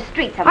running out in the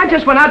streets. I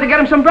just went out to get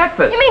him some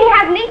breakfast. You mean he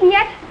hasn't eaten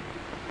yet?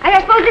 I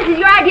suppose this is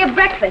your idea of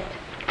breakfast.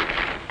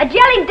 A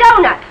jelly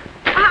donut.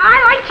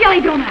 I like jelly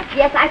donuts.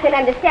 Yes, I can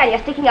understand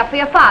you're sticking up for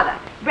your father.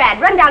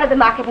 Brad, run down to the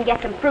market and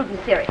get some fruit and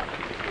cereal.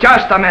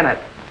 Just a minute.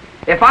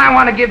 If I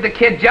want to give the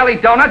kid jelly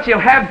donuts, he'll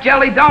have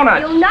jelly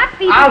donuts. You'll not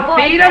feed I'll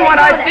feed him when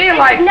I feel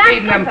like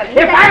feeding him.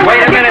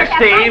 Wait a minute,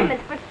 Steve.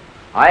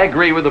 I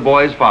agree with the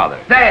boy's father.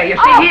 There, you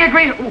see, he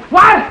agrees.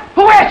 What?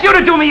 Who asked you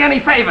to do me any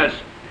favors?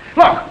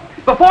 Look,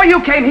 before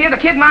you came here, the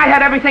kid and I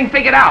had everything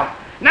figured out.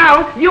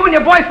 Now, you and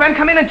your boyfriend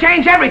come in and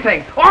change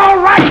everything. All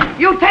right,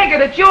 you take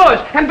it, it's yours.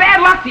 And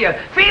bad luck to you.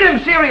 Feed him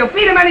cereal,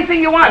 feed him anything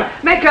you want.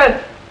 Make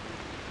a...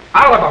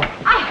 out of him.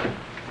 Oh.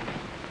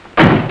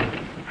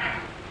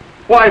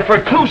 Why, for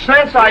 2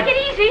 cents, Take it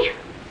easy.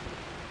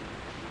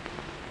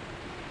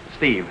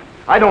 Steve,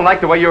 I don't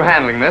like the way you're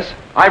handling this.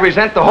 I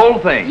resent the whole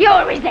thing.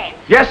 You'll resent.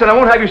 Yes, and I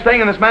won't have you staying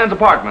in this man's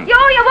apartment. You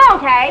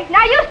won't, eh?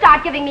 Now you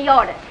start giving me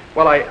orders.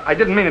 Well, I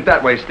didn't mean it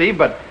that way, Steve,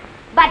 but...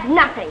 But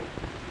nothing.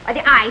 Or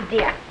the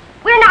idea.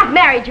 We're not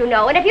married, you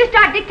know, and if you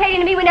start dictating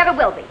to me, we never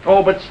will be.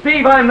 Oh, but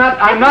Steve, I'm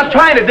not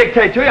trying to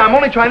dictate to you. I'm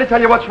only trying to tell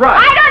you what's right.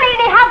 I don't need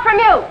any help from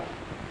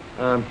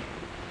you.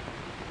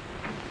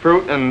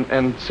 Fruit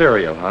and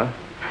cereal, huh?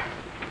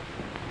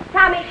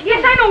 Tommy.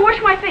 Yes, I know.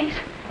 Wash my face.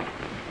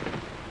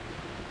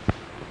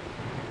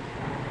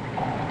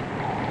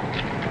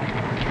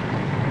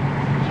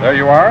 There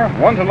you are,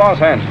 one to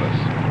Los Angeles.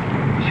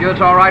 You sure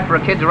it's all right for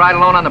a kid to ride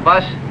alone on the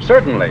bus?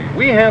 Certainly.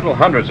 We handle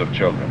hundreds of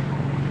children.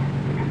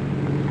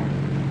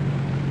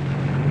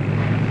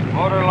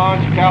 Motor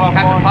launch,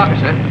 California. Captain Parker,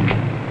 sir.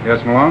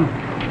 Yes, Malone?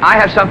 I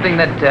have something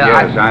that,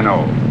 Yes, I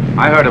know.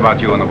 I heard about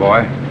you and the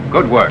boy.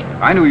 Good work.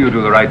 I knew you'd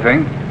do the right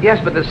thing.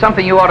 Yes, but there's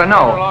something you ought to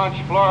Motor know.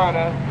 launch,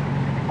 Florida.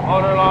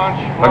 Motor launch,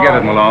 Florida. Forget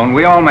it, Malone.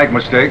 We all make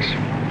mistakes.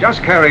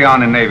 Just carry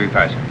on in Navy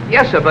fashion.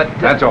 Yes, sir, but...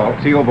 That's all.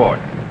 See you aboard.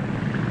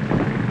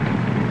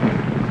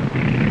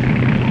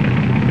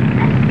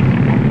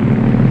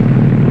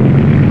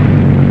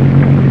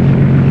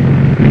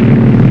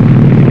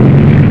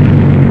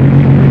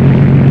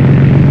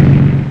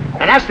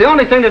 That's the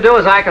only thing to do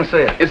as I can see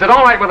it. Is it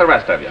all right with the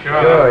rest of you?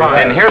 Sure.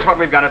 Then here's what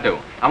we've got to do.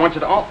 I want you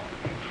to all...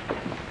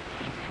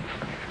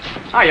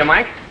 Hiya,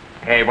 Mike.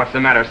 Hey, what's the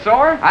matter,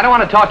 sore? I don't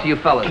want to talk to you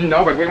fellas.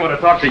 No, but we want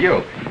to talk to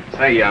you. Sit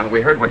Hey, we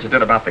heard what you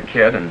did about the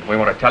kid, and we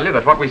want to tell you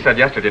that what we said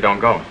yesterday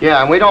don't go.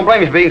 Yeah, and we don't blame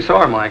you for being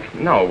sore, Mike.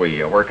 No,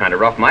 we were kind of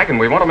rough, Mike, and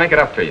we want to make it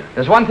up to you.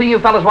 There's one thing you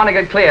fellas want to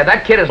get clear.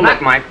 That kid is not...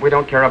 Look, Mike, we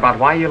don't care about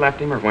why you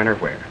left him or when or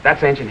where.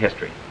 That's ancient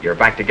history. You're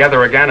back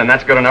together again, and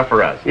that's good enough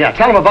for us. Yeah,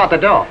 tell him about the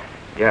dough.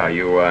 Yeah,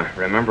 you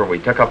remember we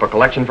took up a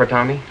collection for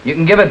Tommy? You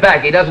can give it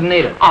back. He doesn't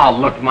need it. Oh,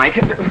 look, Mike,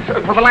 for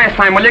the last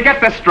time, will you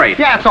get this straight?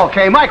 Yeah, it's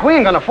okay, Mike. We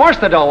ain't gonna force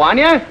the dough on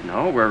you.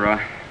 No, we're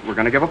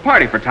gonna give a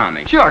party for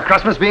Tommy. Sure,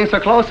 Christmas being so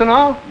close and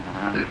all.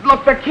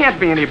 Look, there can't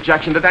be any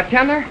objection to that,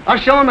 can there? I'll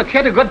show him a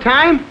kid a good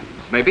time.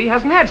 Maybe he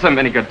hasn't had so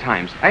many good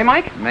times. Hey,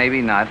 Mike?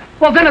 Maybe not.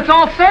 Well, then it's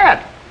all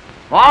set.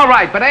 All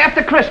right, but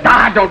after Christmas.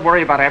 Ah, don't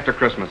worry about after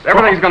Christmas.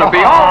 Everything's gonna be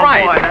all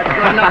right. Boy, that's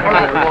good enough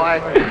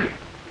for you, boy.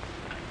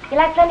 You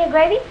like plenty of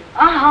gravy?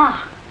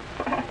 Uh-huh.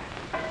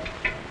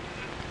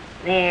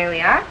 There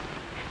we are.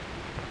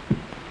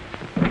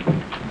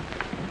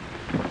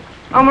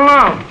 Oh,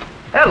 Malone,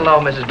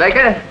 Hello, Mrs.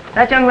 Baker.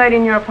 that young lady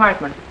in your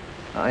apartment.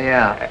 Oh,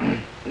 yeah.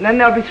 And then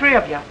there'll be 3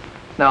 of you.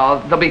 No,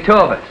 there'll be 2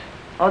 of us.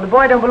 Oh, the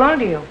boy don't belong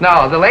to you.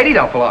 No, the lady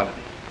don't belong to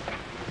me.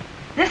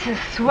 This is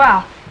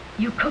swell.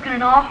 You cooking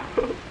and all?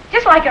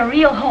 Just like a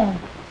real home.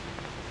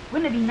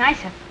 Wouldn't it be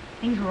nice if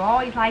things were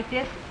always like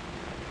this?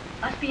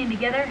 Us being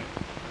together,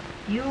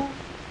 you,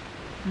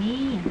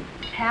 me, and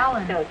Pal,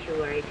 and... Don't you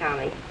worry,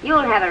 Tommy.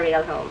 You'll have a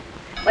real home.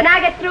 When I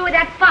get through with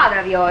that father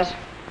of yours.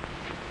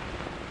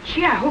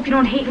 Gee, I hope you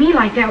don't hate me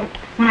like that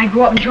when I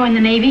grow up and join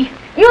the Navy.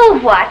 You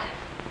what?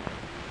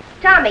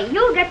 Tommy,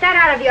 you'll get that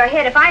out of your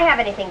head if I have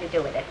anything to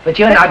do with it. But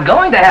you're not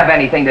going to have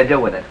anything to do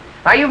with it.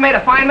 Now, you've made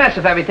a fine mess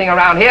of everything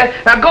around here.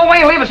 Now, go away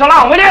and leave us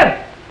alone, will you?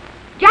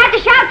 Do you have to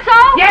shout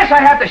so? Yes, I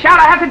have to shout.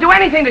 I have to do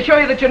anything to show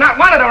you that you're not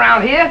wanted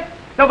around here.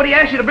 Nobody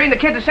asked you to bring the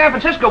kid to San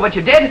Francisco, but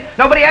you did.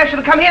 Nobody asked you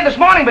to come here this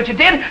morning, but you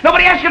did.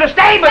 Nobody asked you to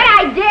stay, but... But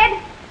I did.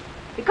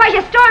 Because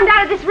you stormed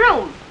out of this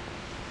room.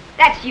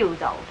 That's you,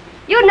 though.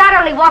 You'd not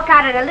only walk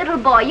out on a little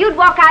boy, you'd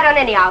walk out on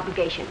any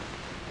obligation.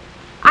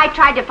 I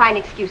tried to find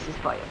excuses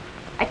for you.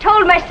 I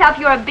told myself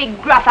you're a big,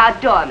 gruff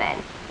outdoor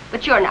man.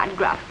 But you're not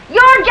gruff.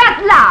 You're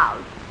just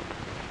loud.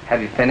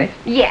 Have you finished?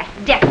 Yes,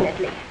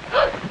 definitely.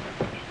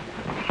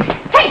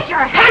 Take your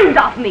hands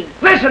off me!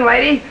 Listen,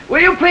 lady,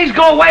 will you please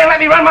go away and let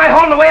me run my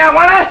home the way I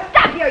want to?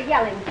 Stop your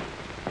yelling.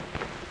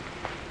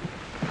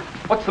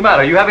 What's the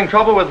matter? Are you having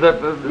trouble with the...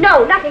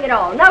 No, nothing at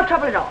all. No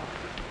trouble at all.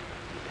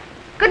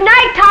 Good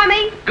night,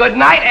 Tommy. Good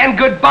night and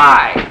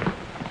goodbye.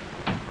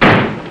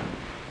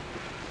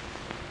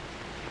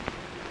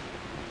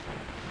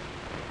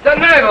 The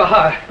nerve of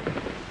her,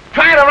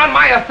 trying to run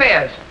my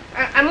affairs.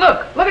 And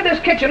look at this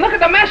kitchen. Look at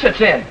the mess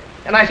it's in.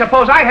 And I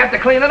suppose I have to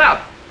clean it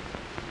up.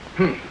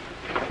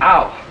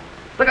 Ow.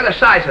 Look at the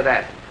size of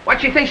that. What,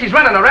 she thinks she's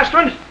running a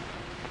restaurant?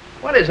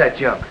 What is that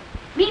junk?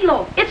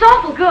 Meatloaf. It's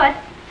awful good.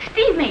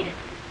 Steve made it.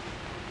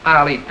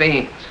 I'll eat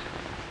beans.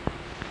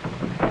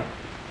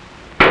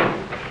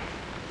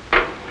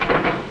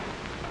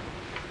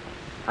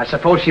 I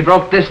suppose she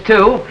broke this,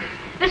 too.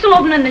 This'll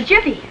open in the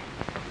jiffy.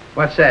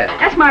 What's that?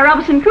 That's my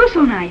Robinson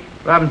Crusoe knife.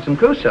 Robinson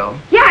Crusoe?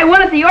 Yeah, I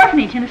won at the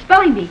orphanage in a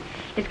spelling bee.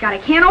 It's got a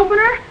can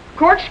opener,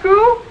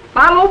 corkscrew,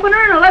 bottle opener,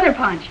 and a leather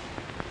punch.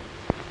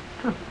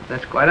 Huh,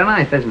 that's quite a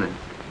knife, isn't it?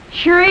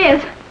 Sure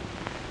is.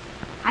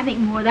 I think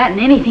more of that than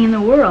anything in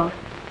the world.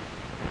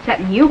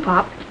 Excepting you,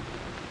 Pop.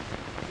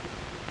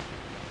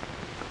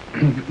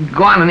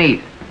 Go on and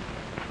eat.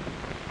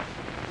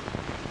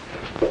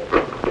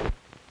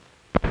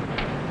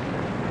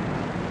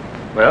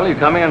 Well, you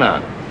coming or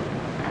not?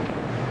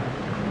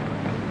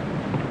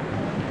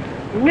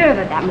 Nerve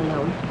of that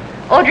Malone.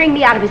 Ordering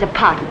me out of his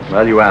apartment.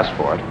 Well, you asked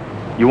for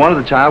it. You wanted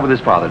the child with his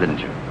father, didn't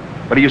you?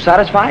 But are you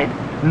satisfied?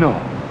 No.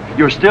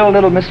 You're still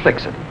little Miss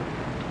Fix-It.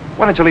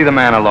 Why don't you leave the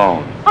man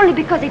alone? Only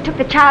because he took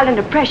the child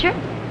under pressure.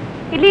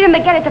 He'd leave him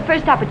again at the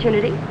first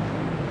opportunity.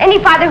 Any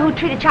father who'd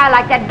treat a child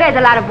like that bears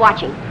a lot of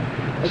watching.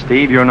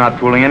 Steve, you're not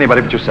fooling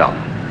anybody but yourself.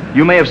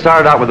 You may have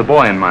started out with the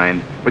boy in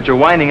mind, but you're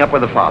winding up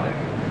with the father.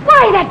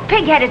 Why, that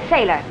pig-headed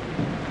sailor.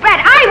 Brad,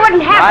 I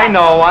wouldn't have I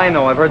know.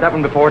 I've heard that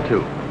one before,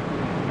 too.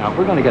 Now, if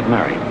we're going to get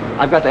married,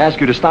 I've got to ask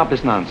you to stop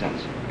this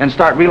nonsense and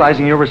start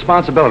realizing your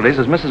responsibilities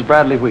as Mrs.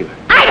 Bradley Wheeler.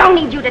 I don't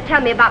need you to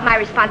tell me about my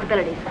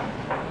responsibilities.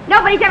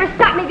 Nobody's ever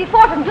stopped me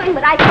before from doing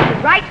what I think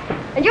is right,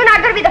 and you're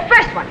not going to be the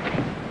first one.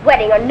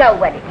 Wedding or no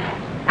wedding.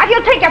 Now, if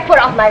you'll take your foot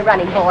off my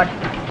running board.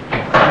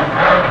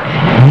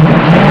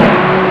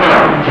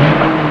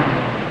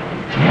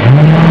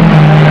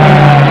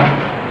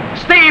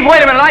 Steve,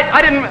 wait a minute.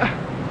 I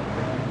didn't...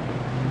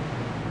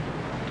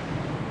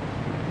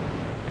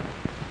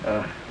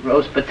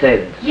 roast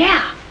potatoes.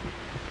 Yeah.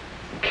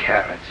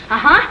 Carrots.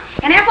 Uh-huh.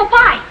 And apple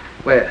pie.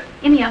 Where?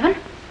 In the oven.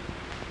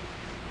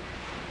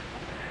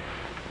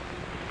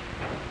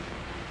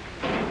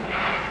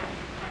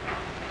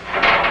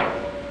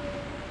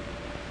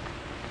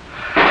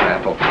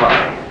 Apple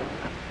pie.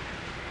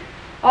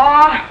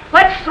 Oh,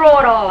 let's throw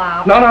it all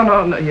out. No.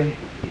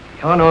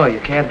 No, you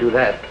can't do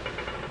that.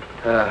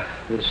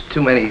 There's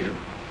too many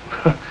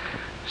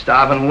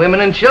starving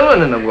women and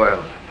children in the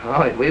world.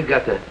 Oh, we've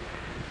got to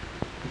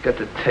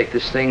take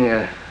this thing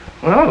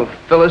Well,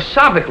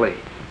 philosophically.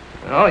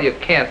 No, you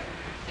can't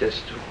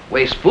just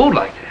waste food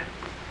like that.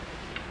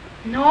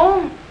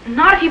 No,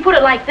 not if you put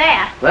it like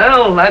that.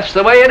 Well, that's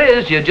the way it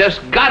is. You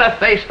just gotta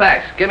face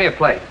facts. Give me a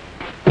plate.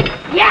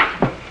 Yeah.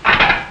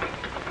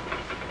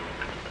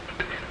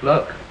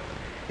 Look,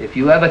 if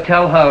you ever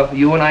tell her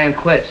you and I are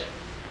quits.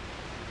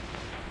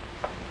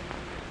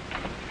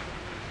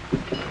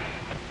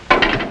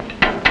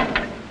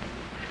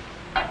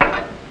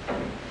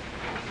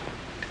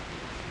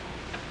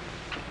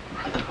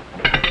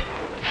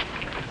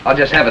 I'll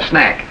just have a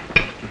snack.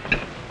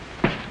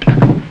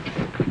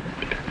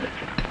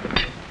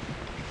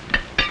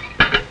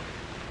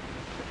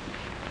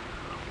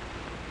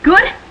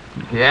 Good?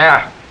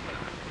 Yeah,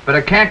 but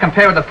it can't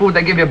compare with the food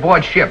they give you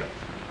aboard ship.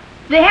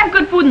 They have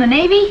good food in the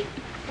Navy?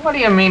 What do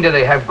you mean, do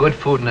they have good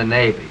food in the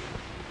Navy?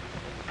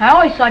 I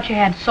always thought you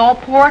had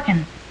salt pork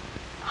and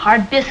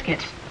hard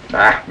biscuits.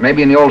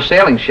 Maybe in the old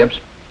sailing ships,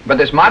 but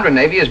this modern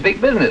Navy is big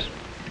business.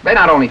 They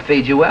not only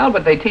feed you well,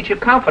 but they teach you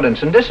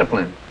confidence and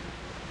discipline.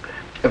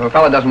 If a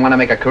fella doesn't want to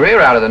make a career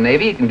out of the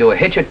Navy, he can do a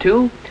hitch or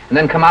two, and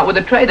then come out with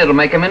a trade that'll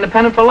make him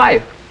independent for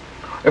life.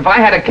 If I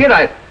had a kid,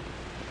 I'd...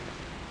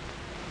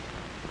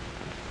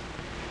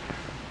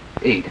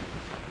 Eat.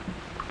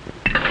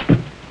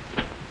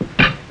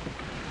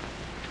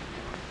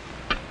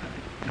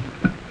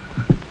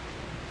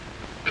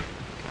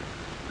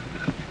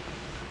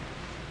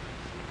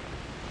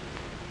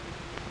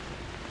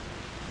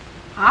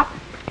 Pop,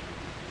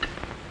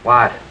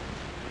 What?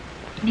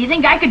 do you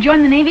think I could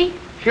join the Navy?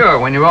 Sure,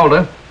 when you're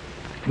older.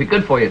 Be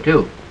good for you,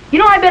 too. You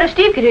know, I bet if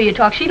Steve could hear you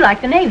talk, she'd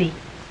like the Navy.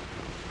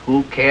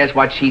 Who cares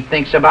what she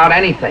thinks about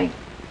anything?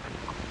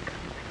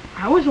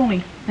 I was only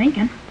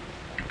thinking.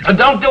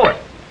 Don't do it.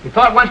 You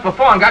thought once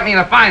before and got me in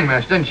a fine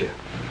mess, didn't you?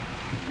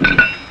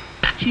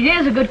 She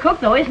is a good cook,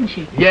 though, isn't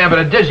she? Yeah, but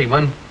a dizzy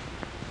one.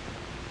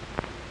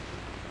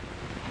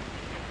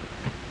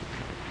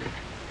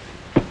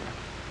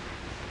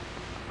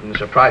 Wouldn't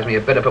surprise me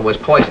a bit if it was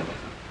poisoned.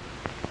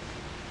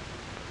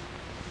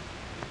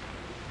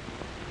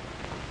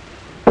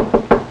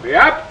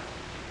 Yep.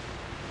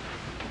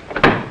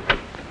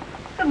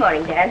 Good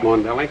morning, Dad.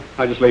 Morning, Ellie.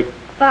 How'd you sleep?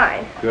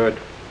 Fine. Good.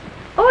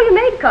 Oh, you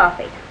made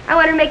coffee. I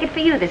wanted to make it for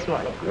you this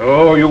morning.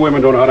 Oh, you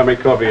women don't know how to make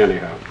coffee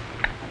anyhow.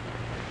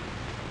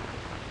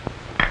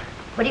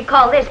 What do you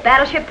call this,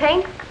 battleship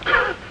paint?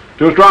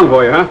 Too strong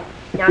for you, huh?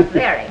 Not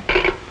very.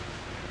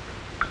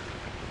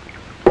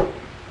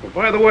 Well,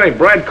 by the way,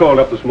 Brad called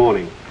up this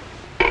morning.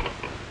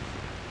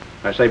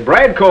 I say,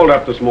 Brad called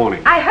up this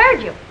morning. I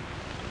heard you.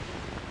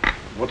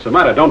 What's the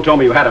matter? Don't tell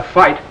me you had a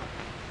fight.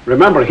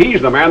 Remember,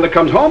 he's the man that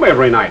comes home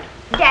every night.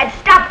 Dad,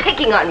 stop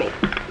picking on me.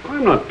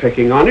 I'm not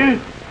picking on you.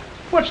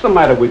 What's the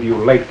matter with you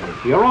lately?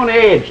 You're on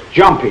edge,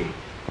 jumpy.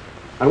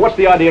 And what's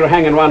the idea of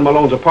hanging around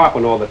Malone's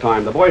apartment all the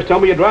time? The boys tell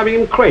me you're driving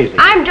him crazy.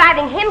 I'm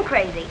driving him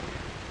crazy.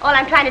 All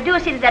I'm trying to do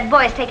is see that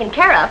boy is taken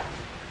care of.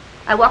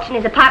 I walked in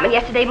his apartment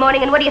yesterday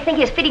morning, and what do you think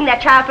he was feeding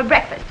that child for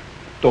breakfast?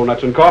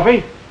 Donuts and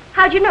coffee?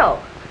 How'd you know?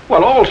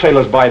 Well, all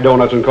sailors buy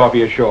donuts and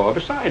coffee ashore.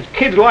 Besides,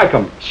 kids like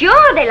them.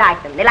 Sure, they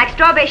like them. They like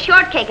strawberry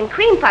shortcake and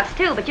cream puffs,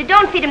 too, but you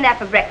don't feed them that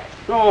for breakfast.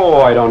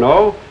 Oh, I don't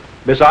know.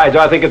 Besides,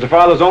 I think it's a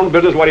father's own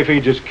business what he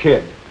feeds his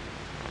kid.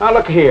 Now,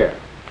 look here.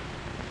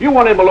 You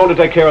wanted Malone to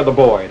take care of the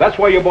boy. That's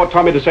why you brought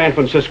Tommy to San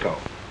Francisco.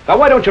 Now,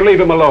 why don't you leave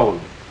him alone?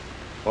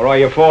 Or are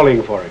you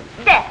falling for him?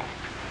 Dad,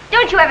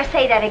 don't you ever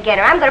say that again,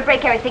 or I'm going to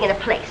break everything into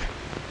place.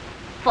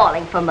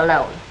 Falling for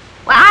Malone.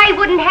 Well, I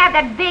wouldn't have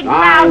that big,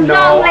 loud,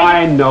 long lady...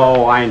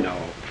 I know.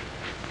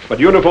 But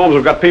uniforms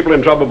have got people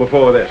in trouble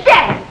before this.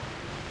 Dad!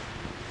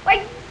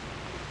 Wait.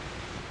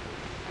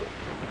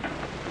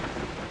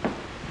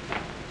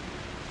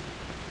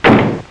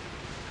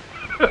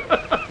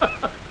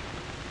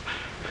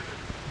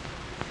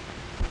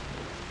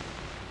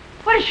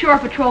 What does Shore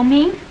Patrol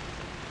mean?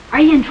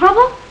 Are you in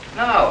trouble?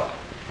 No.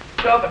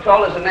 Shore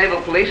Patrol is the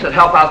naval police that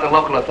help out the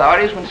local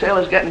authorities when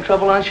sailors get in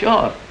trouble on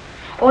shore.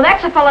 Oh,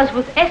 that's the fellas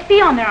with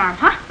SB on their arm,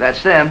 huh?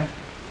 That's them.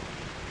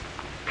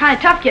 Kind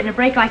of tough getting a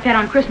break like that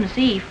on Christmas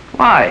Eve.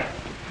 Why?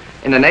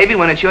 In the Navy,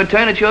 when it's your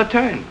turn, it's your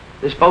turn.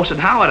 This posted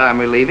Howard I'm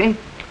relieving,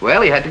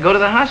 well, he had to go to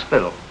the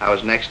hospital. I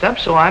was next up,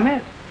 so I'm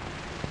it.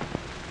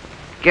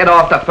 Get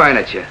off the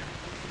furniture.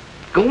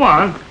 Go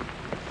on.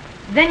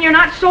 Then you're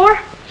not sore?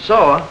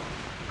 Sore?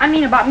 I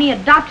mean about me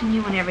adopting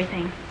you and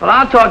everything. Well,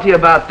 I'll talk to you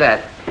about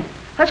that.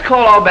 Let's call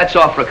all bets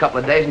off for a couple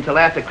of days until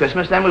after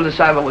Christmas, then we'll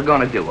decide what we're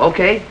going to do,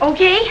 okay?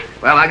 Okay.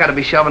 Well, I got to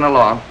be shoving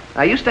along.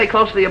 Now, you stay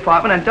close to the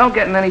apartment and don't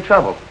get in any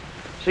trouble.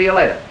 See you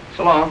later.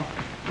 So long.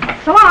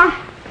 So long.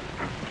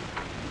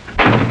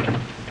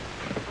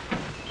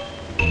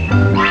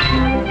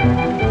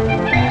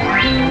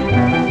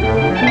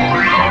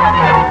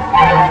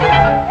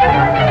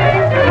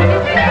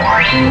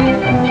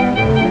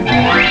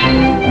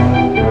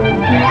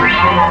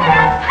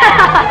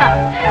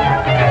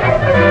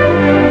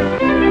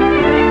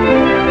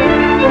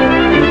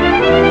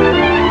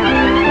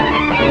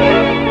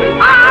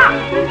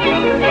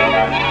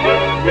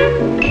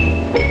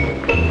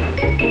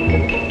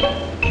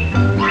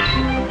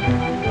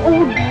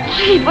 Oh,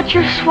 gee, what's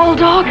your swell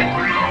dog?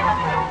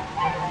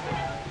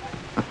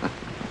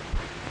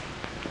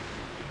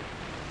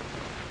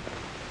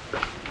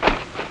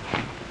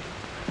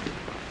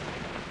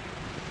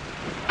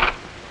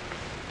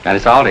 And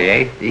it's Aldi,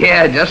 eh?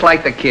 Yeah, just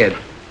like the kid.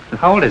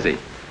 How old is he?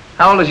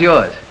 How old is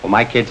yours? Well,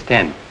 my kid's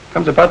 10.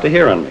 Comes about to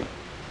here on me.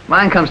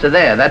 Mine comes to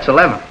there. That's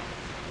 11.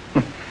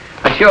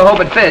 I sure hope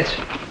it fits.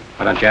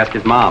 Why don't you ask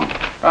his mom?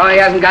 Oh, he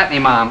hasn't got any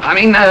mom. I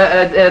mean,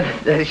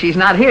 she's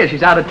not here.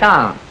 She's out of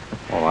town.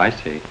 Oh, I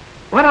see.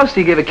 What else do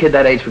you give a kid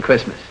that age for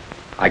Christmas?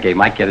 I gave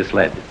my kid a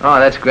sled.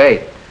 Oh, that's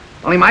great.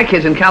 Only my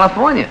kid's in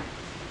California.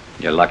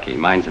 You're lucky.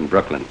 Mine's in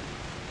Brooklyn.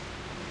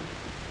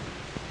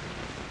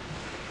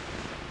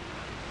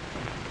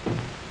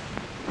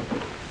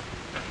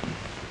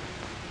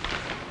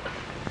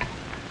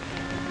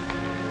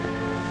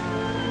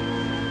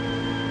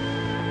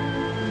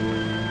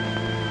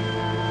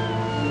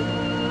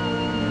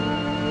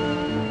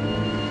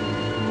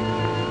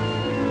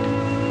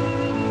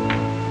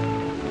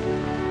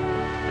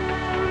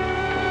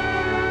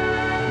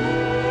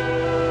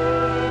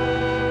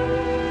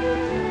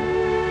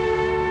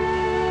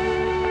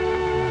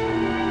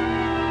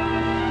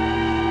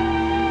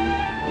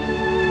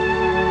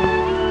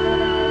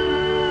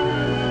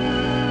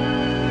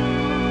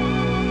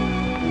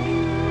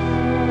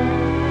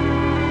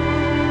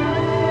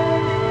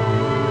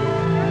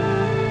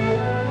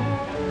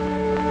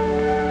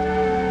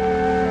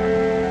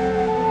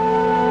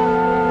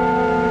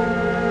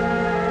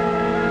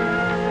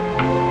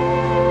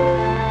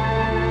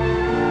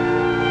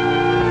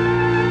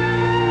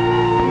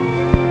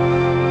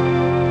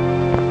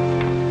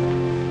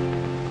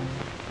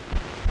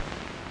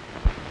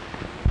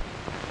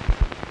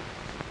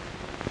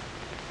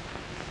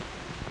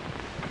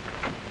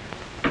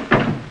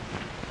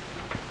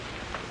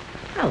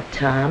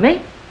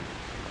 Tommy?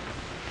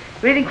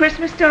 Reading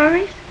Christmas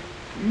stories?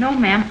 No,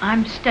 ma'am.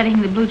 I'm studying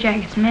the Blue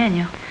Jackets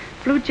manual.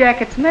 Blue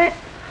Jackets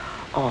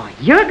Oh,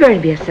 you're going to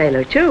be a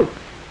sailor, too.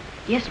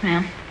 Yes,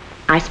 ma'am.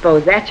 I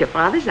suppose that's your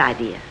father's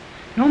idea.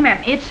 No,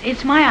 ma'am.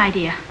 It's my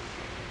idea.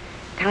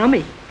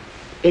 Tommy,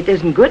 it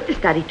isn't good to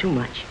study too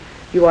much.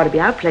 You ought to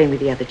be out playing with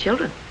the other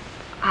children.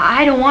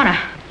 I don't want to.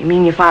 You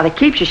mean your father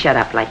keeps you shut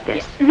up like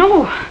this?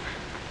 No.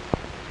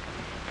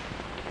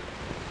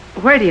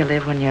 Where do you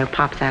live when your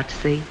pop's out to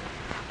sea?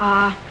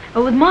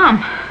 With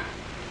Mom.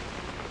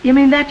 You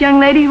mean that young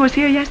lady who was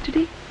here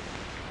yesterday?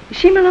 Is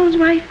she Malone's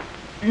wife?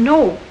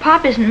 No,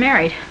 Pop isn't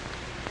married.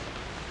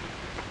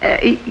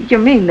 You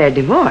mean they're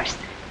divorced?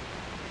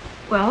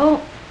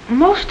 Well,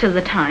 most of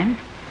the time.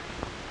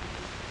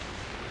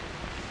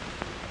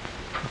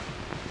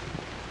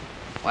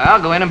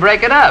 Well, go in and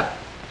break it up.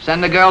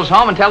 Send the girls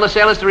home and tell the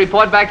sailors to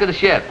report back to the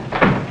ship.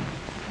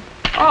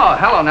 Oh,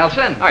 hello,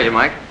 Nelson. How are you,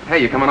 Mike? Hey,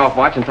 you coming off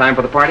watch in time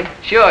for the party?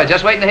 Sure,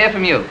 just waiting to hear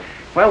from you.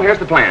 Well, here's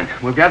the plan.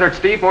 We'll gather at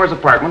Steve Moore's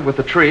apartment with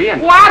the tree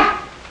and... What?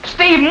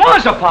 Steve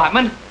Moore's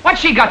apartment? What's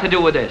she got to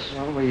do with this?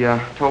 Well, we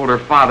told her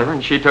father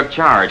and she took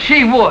charge.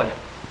 She would.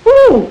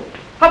 Ooh!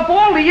 Of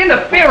all the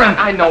interference.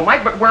 I know,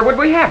 Mike, but where would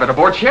we have it?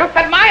 Aboard ship?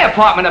 At my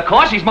apartment, of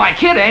course. He's my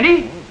kid, ain't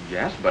he?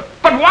 Yes, but...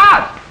 But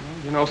what?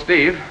 You know,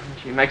 Steve,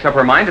 she makes up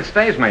her mind, it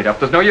stays made up.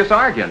 There's no use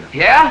arguing.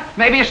 Yeah?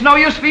 Maybe it's no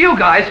use for you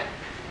guys.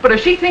 But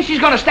if she thinks she's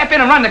going to step in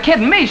and run the kid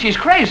and me, she's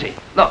crazy.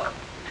 Look,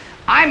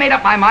 I made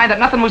up my mind that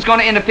nothing was going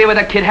to interfere with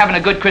that kid having a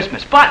good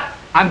Christmas. But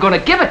I'm going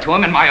to give it to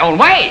him in my own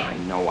way.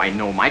 I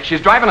know, Mike.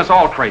 She's driving us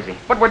all crazy.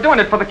 But we're doing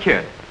it for the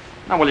kid.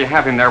 Now, will you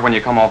have him there when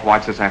you come off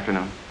watch this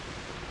afternoon?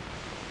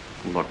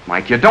 Look,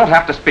 Mike, you don't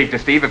have to speak to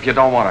Steve if you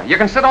don't want to. You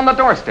can sit on the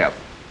doorstep.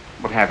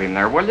 But have him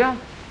there, will you?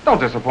 Don't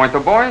disappoint the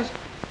boys.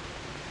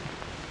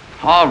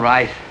 All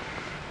right.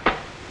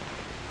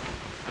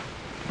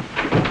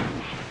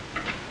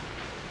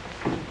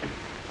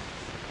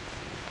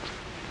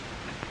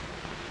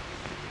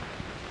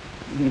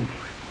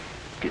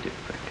 Get it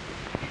back.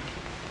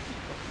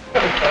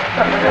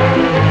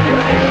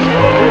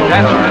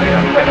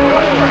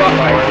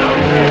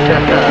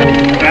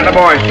 And the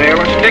boys,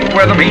 sailor, stick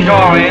with him. He's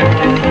all in.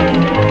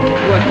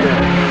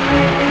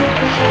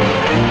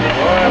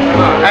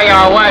 Hey,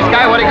 wise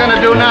guy, what are you going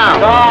to do now?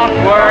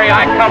 Don't worry,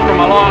 I come from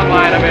a long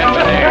line of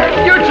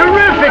engineers. You're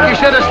terrific. You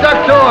should have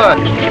stuck to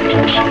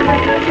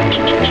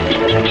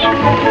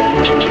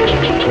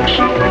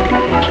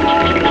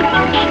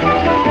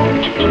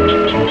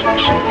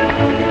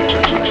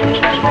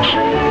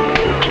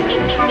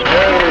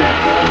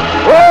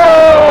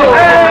Whoa!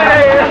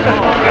 Hey!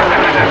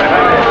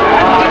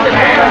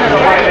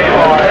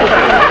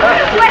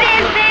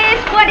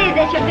 What is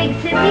this, you big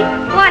sissy?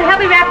 Go on, help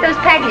me wrap those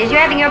packages.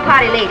 You're having your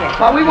party later.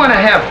 Well, we want to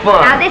have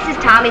fun. Now, this is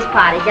Tommy's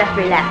party. Just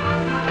relax.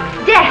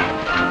 Death!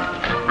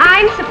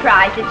 I'm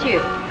surprised at you.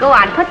 Go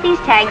on, put these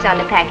tags on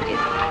the packages.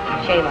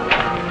 Shame on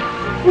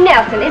you.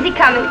 Nelson, is he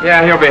coming?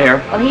 Yeah, he'll be here.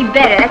 Well, he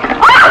better.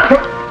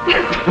 Oh!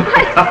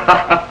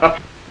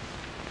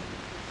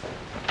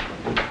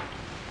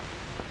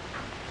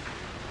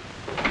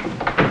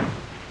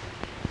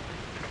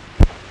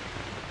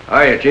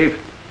 Hiya, Chief.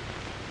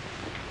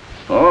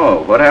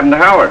 Oh, what happened to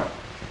Howard?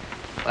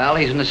 Well,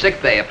 he's in the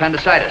sick bay,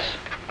 appendicitis.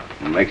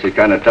 Makes it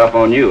kind of tough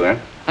on you, eh?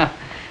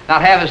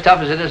 Not half as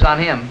tough as it is on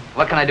him.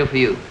 What can I do for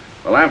you?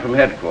 Well, I'm from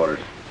headquarters.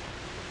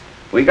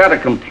 We got a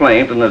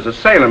complaint, and there's a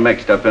sailor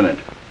mixed up in it.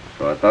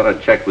 So I thought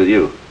I'd check with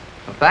you.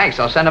 Well, thanks.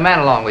 I'll send a man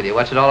along with you.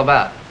 What's it all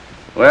about?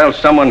 Well,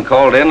 someone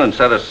called in and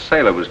said a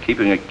sailor was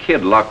keeping a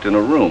kid locked in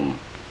a room.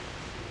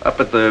 Up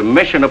at the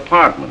Mission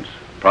Apartments.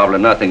 Probably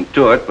nothing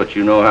to it, but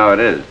you know how it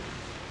is.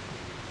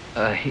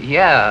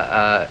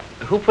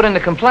 Who put in the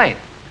complaint?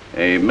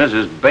 A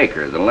Mrs.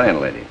 Baker, the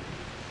landlady.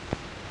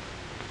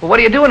 Well, what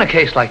do you do in a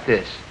case like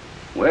this?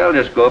 Well,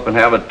 just go up and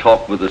have a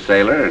talk with the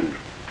sailor, and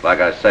like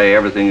I say,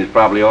 everything is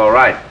probably all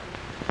right.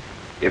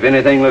 If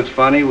anything looks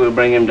funny, we'll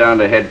bring him down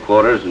to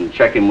headquarters and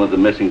check him with the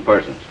missing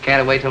persons.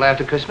 Can't it wait till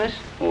after Christmas?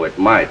 Oh, it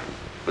might.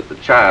 But the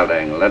child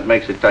angle, that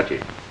makes it touchy.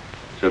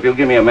 So if you'll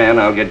give me a man,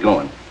 I'll get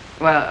going.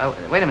 Well,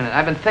 wait a minute.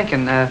 I've been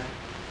thinking, I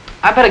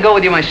better go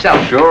with you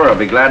myself. Sure, I'll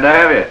be glad to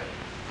have you.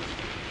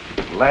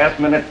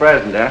 Last-minute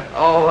present, huh?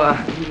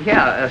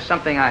 Oh,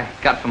 something I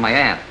got from my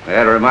aunt.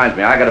 That reminds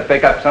me, I gotta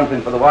pick up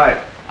something for the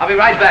wife. I'll be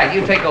right back.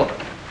 You take over.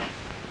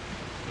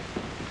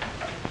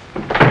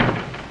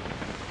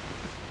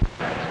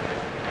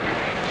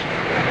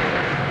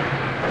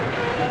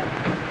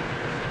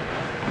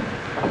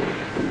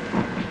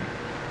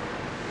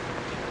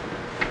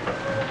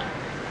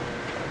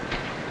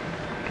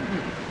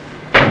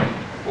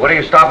 What are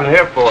you stopping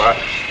here for?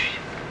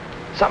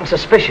 Something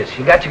suspicious.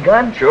 You got your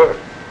gun? Sure.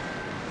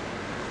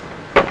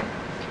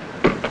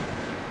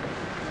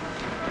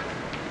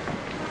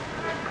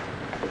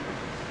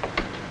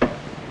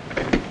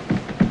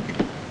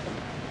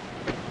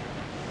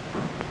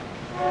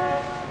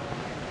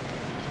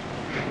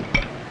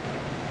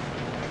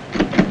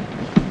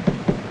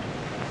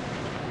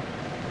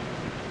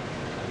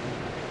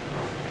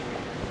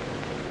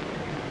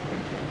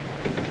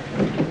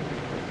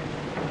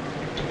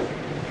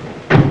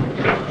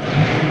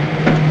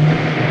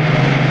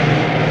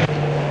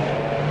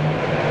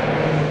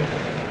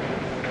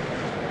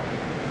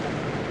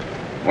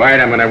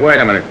 Wait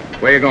a minute.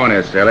 Where you going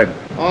there, sailor?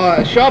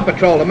 Oh, shore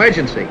patrol,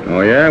 emergency. Oh,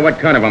 yeah? What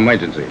kind of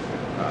emergency?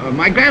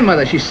 My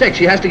grandmother, she's sick.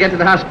 She has to get to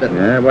the hospital.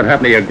 Yeah, what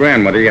happened to your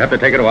grandmother? You have to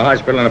take her to a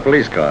hospital in a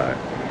police car.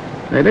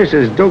 Hey, this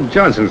is Duke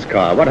Johnson's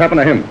car. What happened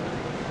to him?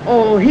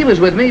 Oh, he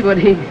was with me, but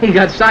he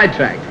got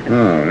sidetracked.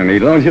 Oh, and he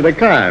loans you the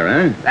car,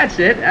 huh? That's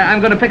it. I'm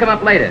going to pick him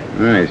up later.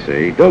 I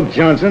see. Duke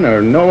Johnson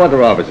or no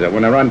other officer,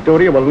 when they're on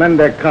duty, will lend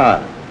their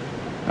car.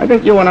 I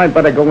think you and I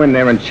better go in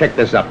there and check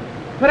this up.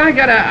 But I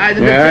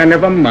gotta... Yeah,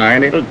 never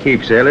mind. It'll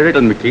keep, sailor.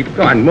 It'll keep.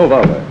 Go on, move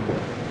over.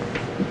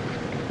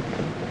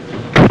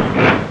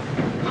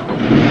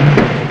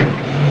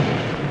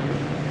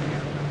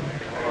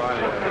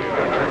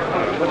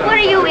 What are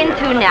you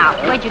into now?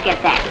 Where'd you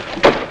get that?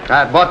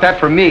 I bought that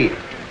for me.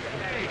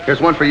 Here's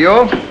one for you.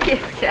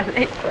 Yes,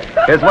 Sally.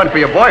 Here's one for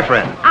your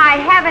boyfriend. I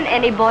haven't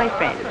any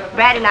boyfriend.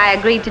 Brad and I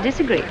agreed to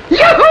disagree.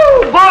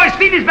 Yoo-hoo! Boys,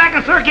 Steve is back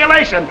in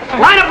circulation.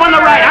 Line up on the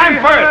right. I'm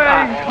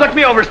first. Look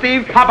me over,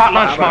 Steve. How about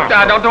lunch tomorrow?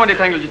 Don't do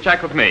anything till you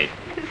check with me.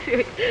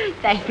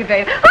 Thank you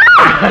very much.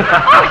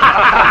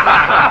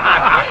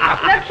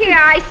 Look here,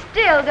 I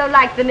still don't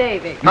like the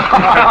Navy.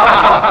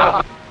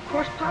 Of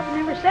course, Pop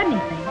never said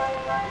anything.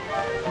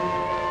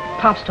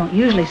 Pops don't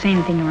usually say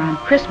anything around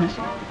Christmas.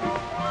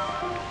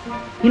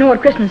 You know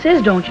what Christmas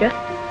is, don't you?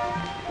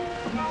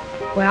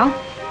 Well,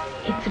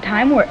 it's a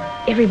time where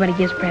everybody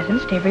gives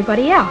presents to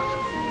everybody else.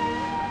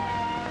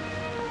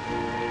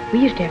 We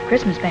used to have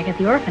Christmas back at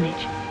the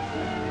orphanage.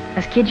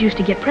 Us kids used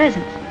to get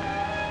presents.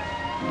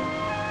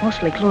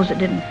 Mostly clothes that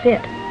didn't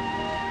fit.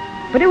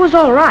 But it was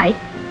all right.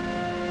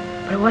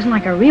 But it wasn't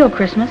like a real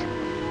Christmas.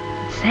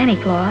 It's Santa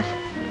Claus.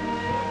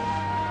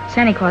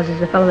 Santa Claus is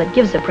the fellow that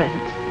gives the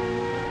presents.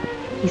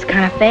 He's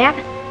kind of fat,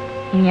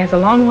 and he has a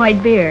long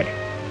white beard.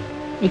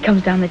 He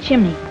comes down the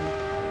chimney.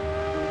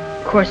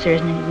 Of course, there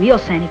isn't any real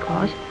Santa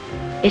Claus.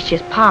 It's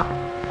just Pop.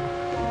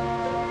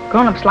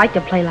 Grown-ups like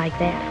to play like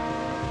that.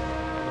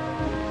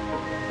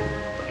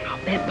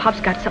 I'll bet Pop's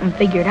got something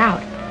figured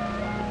out.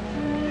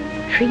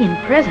 Tree and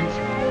presents.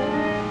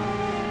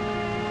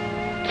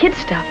 Kid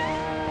stuff.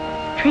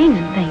 Trains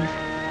and things.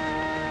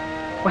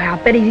 Well,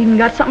 I'll bet he's even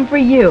got something for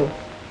you.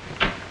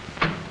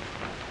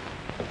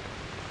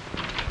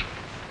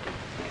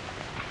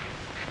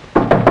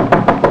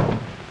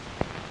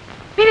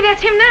 Maybe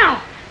that's him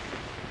now.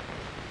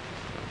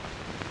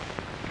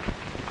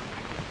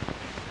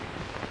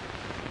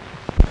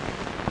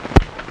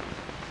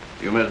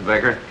 You, Miss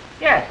Baker?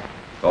 Yes.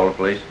 Call the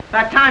police.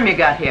 About time you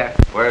got here.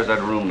 Where's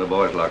that room the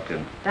boys locked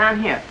in?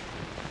 Down here.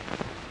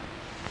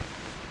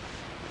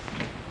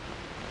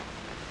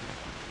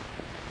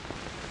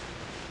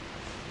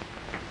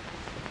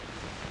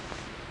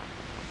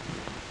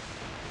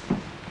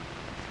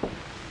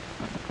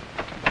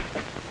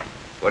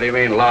 What do you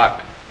mean,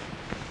 locked?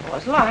 Oh,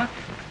 it's locked.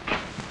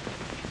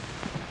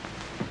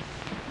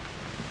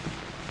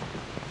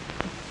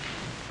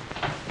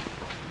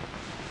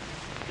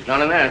 He's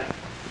not in there.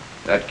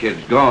 That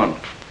kid's gone.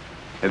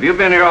 Have you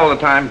been here all the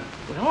time?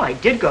 Well, I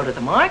did go to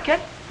the market.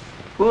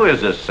 Who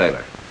is this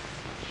sailor?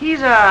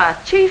 He's a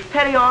chief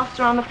petty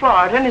officer on the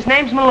Florida, and his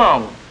name's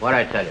Malone. What'd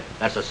I tell you?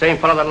 That's the same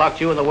fellow that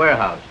locked you in the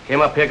warehouse. Came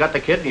up here, got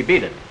the kid, and he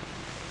beat it.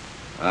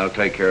 I'll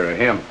take care of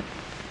him.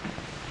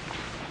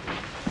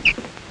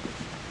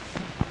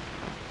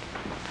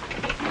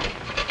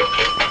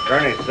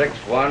 Attorney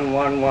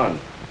 6111.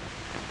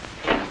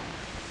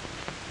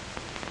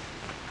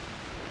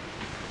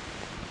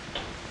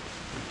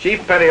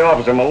 Chief Petty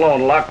Officer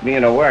Malone locked me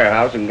in a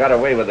warehouse and got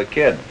away with the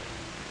kid.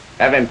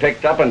 Have him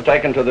picked up and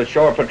taken to the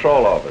Shore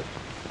Patrol office.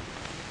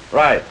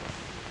 Right.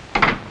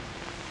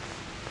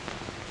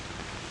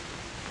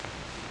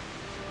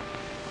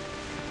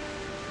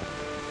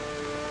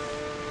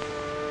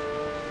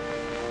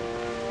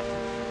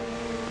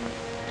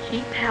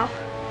 Gee, pal.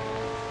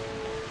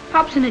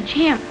 Pop's in a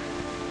jam.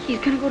 He's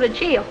gonna go to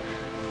jail.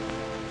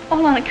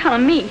 All on account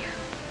of me.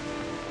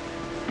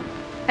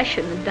 I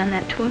shouldn't have done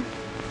that to him.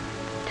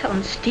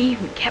 Telling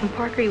Steve and Captain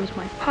Parker he was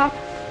my pop.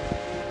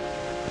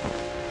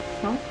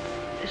 Well,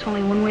 there's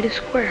only one way to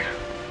square it.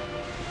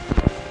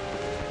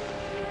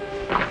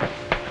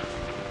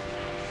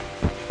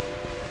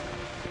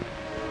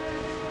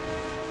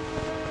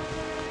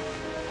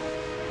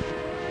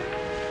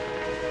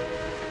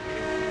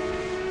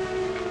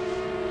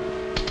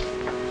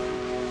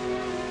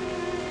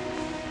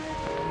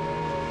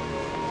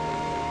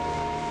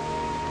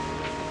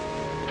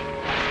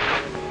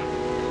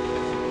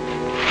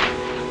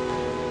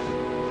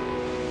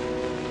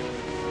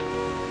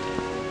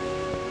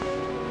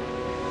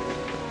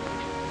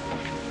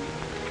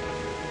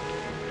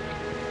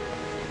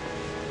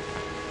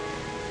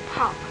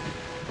 Pop.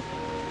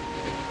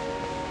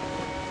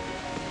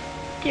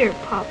 Dear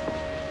Pop.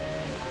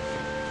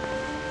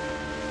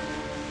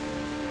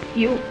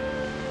 You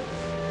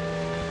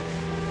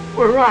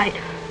were right.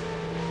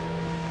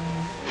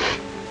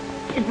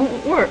 It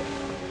won't work.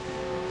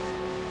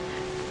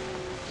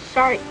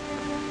 Sorry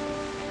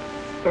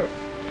for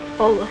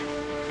all the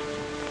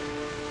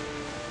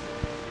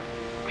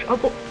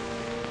trouble.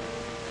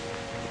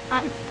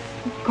 I'm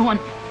going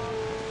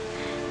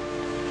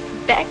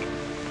back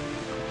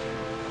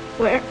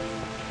where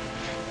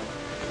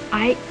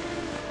I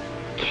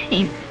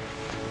came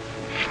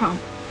from.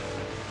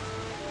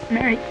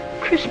 Merry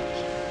Christmas,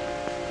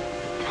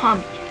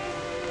 Tommy.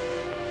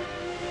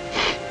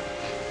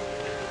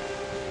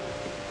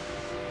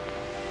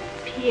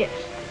 P.S.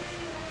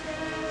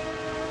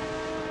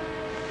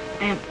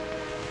 I am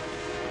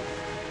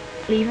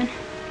leaving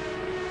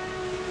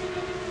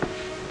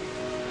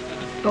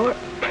your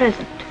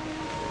present.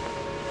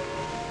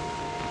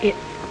 It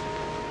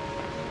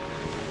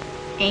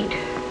ain't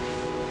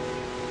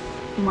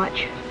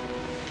much.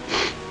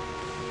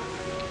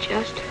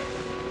 Just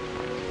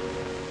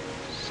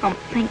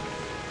something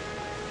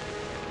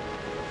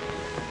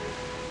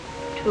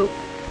to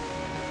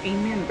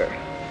remember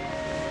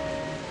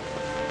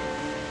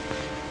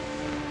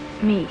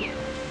me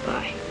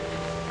by.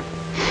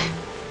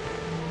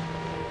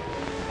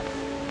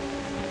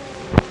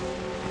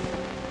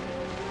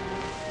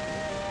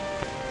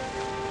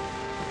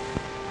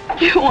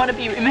 You want to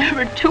be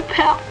remembered too,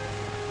 pal?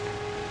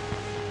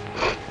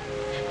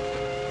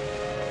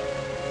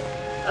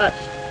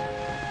 Us.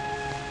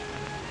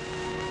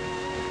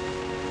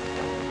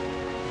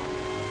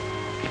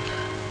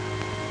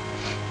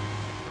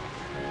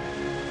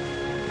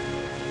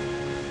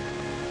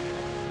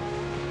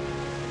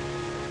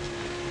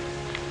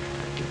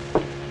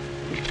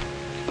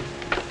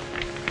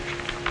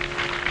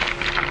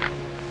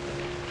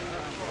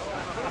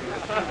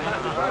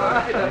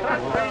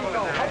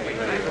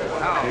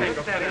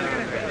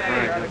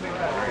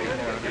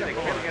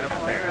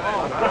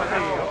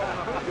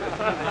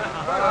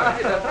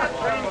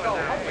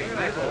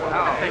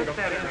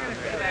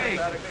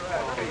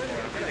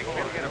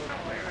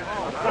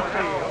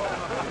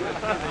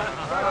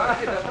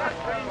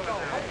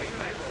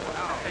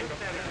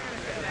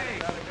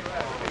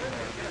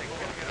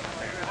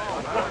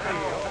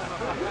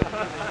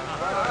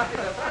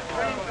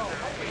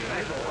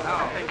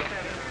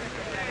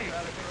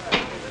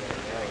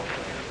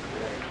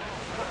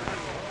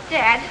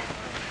 Dad,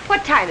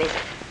 what time is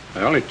it?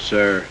 Well, it's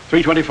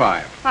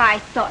 3:25. I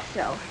thought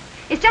so.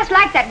 It's just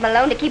like that,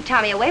 Malone, to keep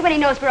Tommy away when he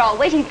knows we're all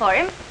waiting for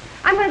him.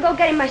 I'm going to go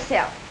get him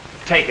myself.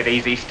 Take it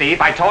easy,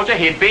 Steve. I told you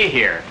he'd be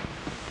here.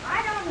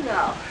 I don't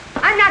know.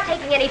 I'm not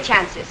taking any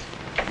chances.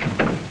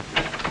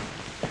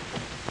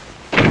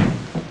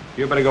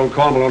 You better go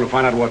call Malone and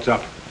find out what's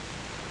up.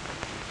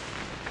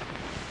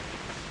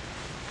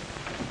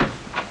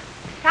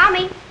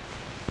 Tommy.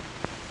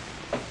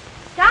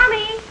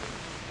 Tommy.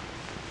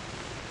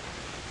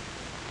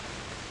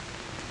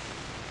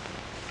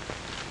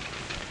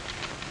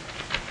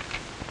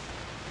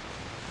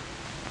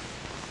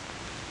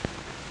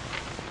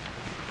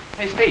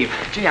 Hey, Steve.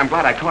 Gee, I'm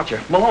glad I caught you.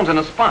 Malone's in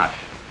a spot.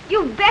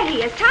 You bet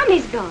he is.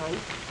 Tommy's gone.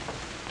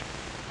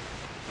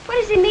 What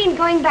does he mean,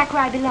 going back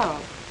where I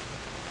belong?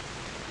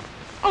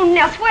 Oh,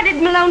 Nels, what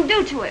did Malone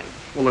do to him?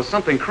 Well, there's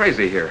something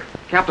crazy here.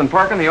 Captain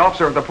Parker and the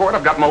officer of the port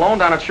have got Malone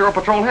down at Shore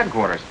Patrol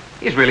headquarters.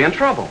 He's really in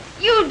trouble.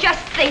 You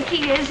just think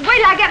he is. Wait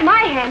till I get my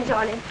hands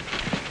on him.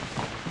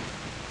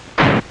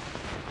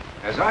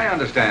 As I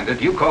understand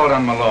it, you called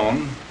on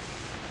Malone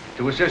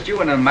to assist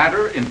you in a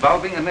matter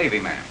involving a Navy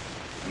man.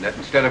 And that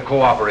instead of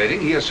cooperating,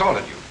 he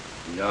assaulted you.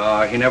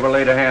 No, he never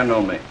laid a hand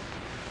on me.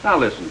 Now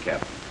listen,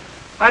 Captain.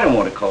 I don't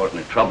want to cause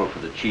any trouble for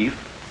the chief.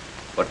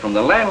 But from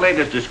the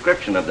landlady's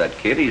description of that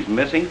kid, he's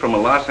missing from a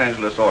Los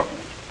Angeles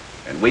orphanage.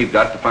 And we've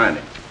got to find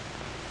him.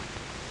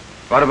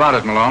 What about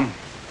it, Malone?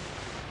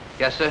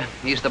 Yes, sir.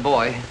 He's the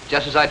boy,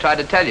 just as I tried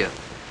to tell you.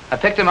 I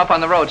picked him up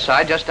on the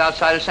roadside just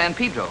outside of San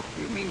Pedro.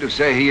 You mean to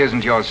say he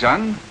isn't your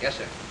son? Yes,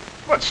 sir.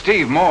 But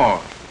Steve Moore.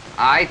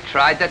 I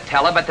tried to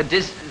tell her, but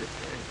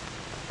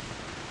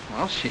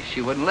well,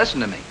 she wouldn't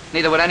listen to me.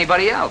 Neither would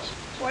anybody else.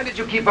 Why did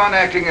you keep on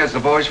acting as the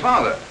boy's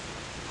father?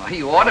 Well,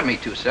 you ordered me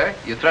to, sir.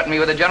 You threatened me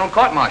with a general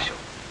court-martial.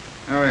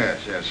 Oh,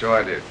 yes, so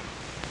I did.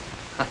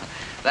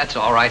 That's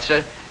all right,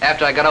 sir.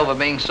 After I got over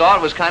being sore,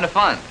 it was kind of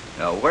fun.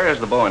 Now, where is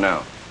the boy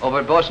now? Over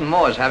at Bosun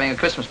Moore's having a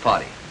Christmas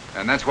party.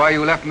 And that's why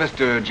you left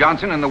Mr.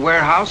 Johnson in the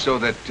warehouse, so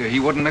that he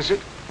wouldn't miss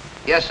it?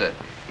 Yes, sir.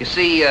 You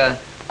see,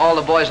 all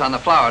the boys on the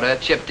Florida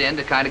chipped in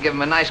to kind of give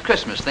him a nice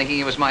Christmas, thinking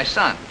he was my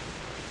son.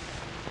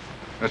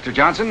 Mr.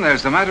 Johnson,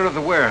 there's the matter of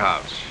the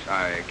warehouse.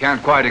 I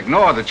can't quite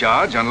ignore the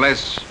charge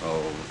unless...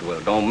 Oh, well,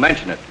 don't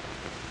mention it.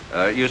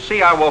 You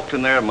see, I walked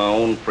in there of my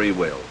own free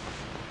will.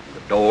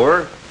 The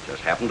door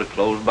just happened to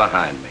close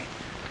behind me.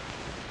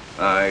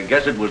 I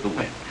guess it was the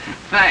wind.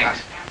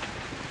 Thanks.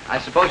 I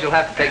suppose you'll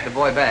have to take the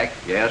boy back.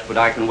 Yes, but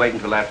I can wait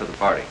until after the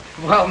party.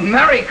 Well,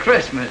 Merry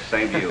Christmas.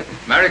 Same to you.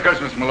 Merry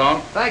Christmas,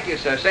 Malone. Thank you,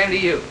 sir. Same to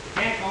you.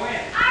 Can't go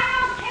in. I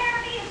don't care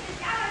if he is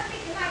the guy I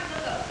think he likes to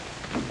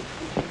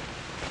look.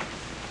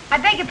 I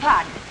beg your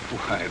pardon.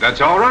 Why,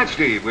 that's all right,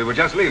 Steve. We were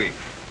just leaving.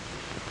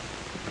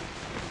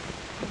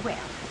 Well,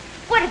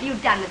 what have you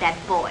done with that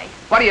boy?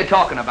 What are you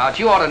talking about?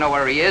 You ought to know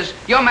where he is.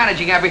 You're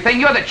managing everything.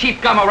 You're the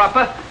chief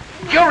gummer-upper.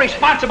 You're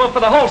responsible for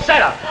the whole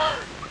setup.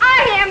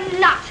 I am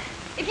not.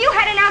 If you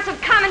had an ounce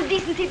of common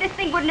decency, this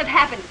thing wouldn't have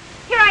happened.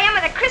 Here I am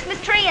with a Christmas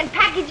tree and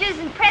packages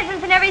and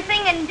presents and everything,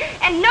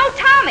 and no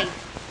Tommy.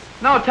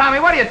 No, Tommy,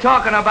 what are you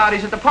talking about?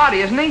 He's at the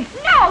party, isn't he?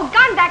 No,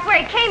 gone back where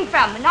he came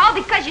from, and all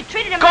because you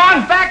treated him...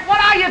 Gone back?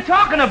 What are you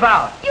talking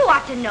about? You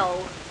ought to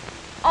know.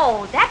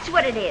 Oh, that's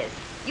what it is.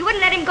 You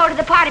wouldn't let him go to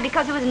the party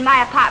because it was in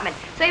my apartment.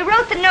 So he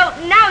wrote the note,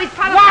 and now he's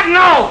probably... What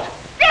note?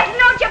 This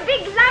note, you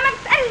big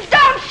lummox, and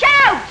don't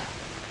shout!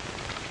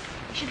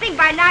 You should think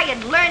by now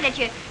you'd learn that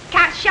you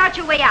can't shout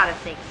your way out of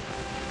things.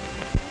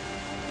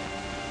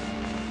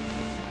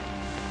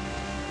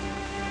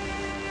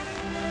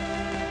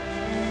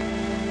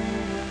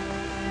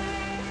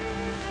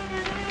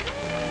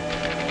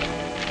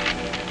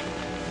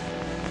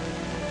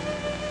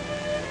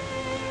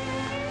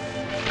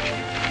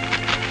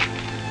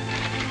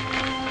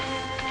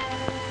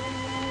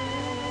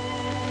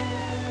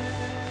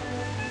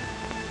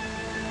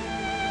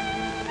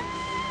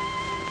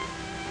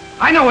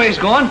 I know where he's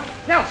going.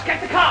 Nels,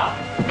 get the car.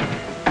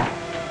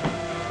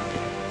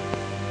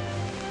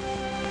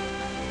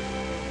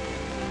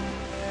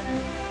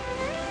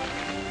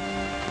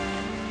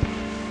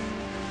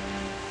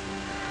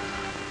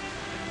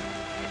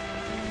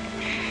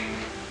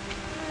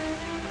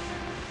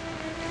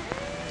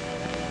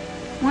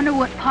 Wonder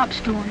what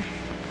Pop's doing.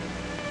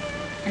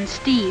 And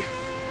Steve.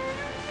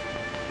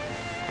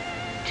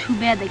 Too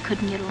bad they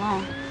couldn't get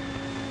along.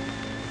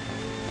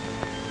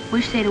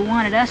 Wish they'd have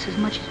wanted us as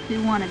much as we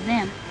wanted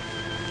them.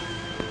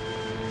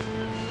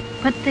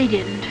 But they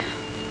didn't.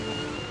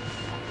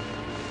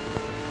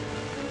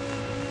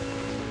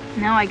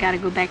 Now I gotta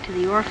go back to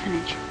the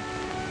orphanage.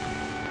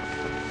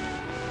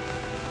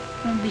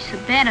 Won't be so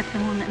bad if they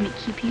won't let me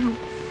keep you.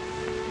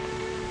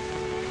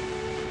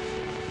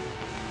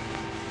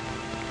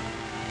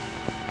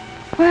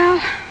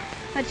 Well,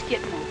 let's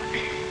get moving.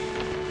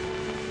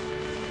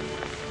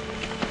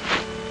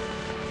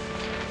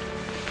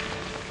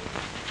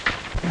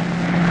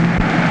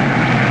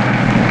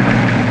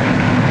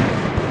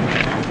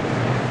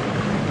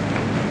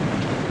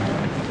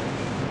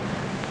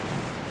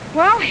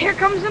 Well, here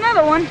comes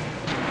another one.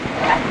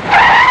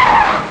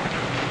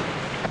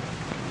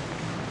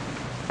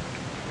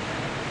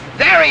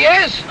 There he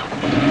is!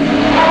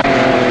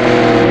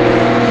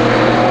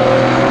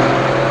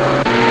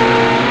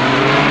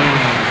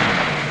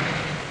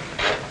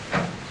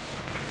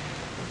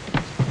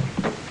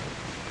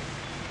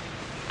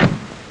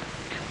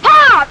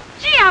 Pop!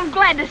 Gee, I'm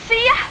glad to see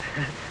you.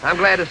 I'm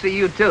glad to see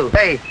you, too.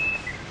 Hey,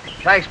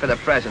 thanks for the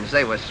presents.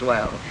 They were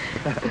swell.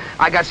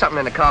 I got something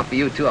in the car for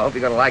you, too. I hope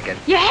you're going to like it.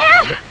 You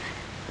have?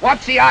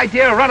 What's the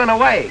idea of running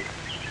away?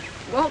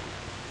 Well,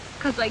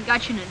 'cause I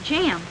got you in a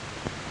jam.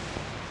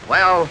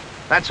 Well,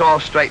 that's all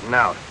straightened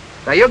out.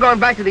 Now, you're going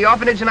back to the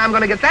orphanage, and I'm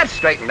going to get that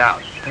straightened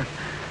out.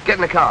 Get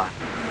in the car.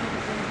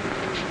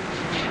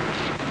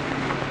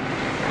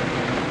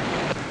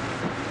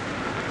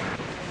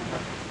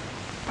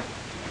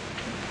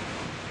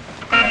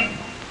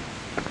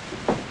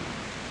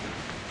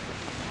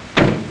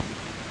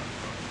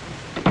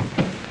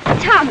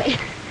 Tommy,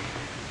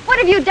 what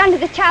have you done to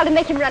this child to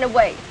make him run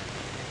away?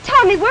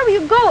 Tommy, where were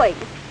you going?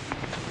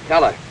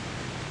 Tell her.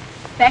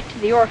 Back to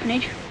the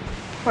orphanage,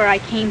 where I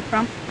came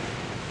from.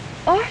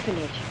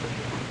 Orphanage?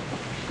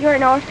 You're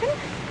an orphan?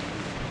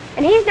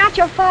 And he's not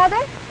your father?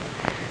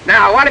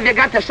 Now, what have you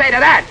got to say to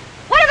that?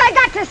 What have I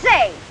got to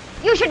say?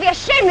 You should be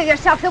ashamed of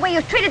yourself the way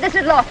you've treated this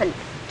little orphan.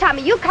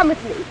 Tommy, you come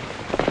with me.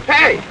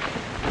 Hey!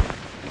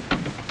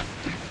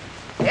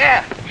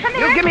 Yeah.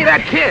 You give me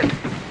that kid.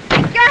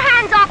 Your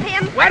hands off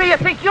him. Where do you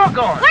think you're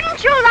going?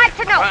 Wouldn't you like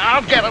to know?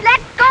 I'll get him.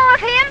 Let go of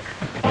him.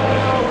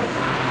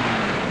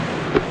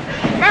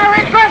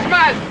 Merry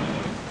Christmas!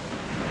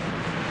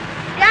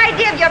 The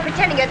idea of your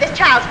pretending you're this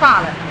child's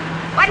father.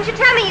 Why didn't you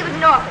tell me he was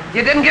an orphan?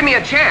 You didn't give me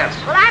a chance.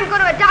 Well, I'm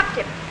going to adopt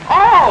him.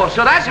 Oh,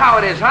 so that's how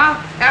it is, huh?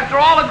 After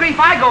all the grief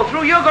I go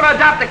through, you're going to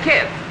adopt a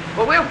kid.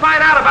 Well, we'll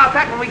find out about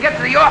that when we get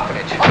to the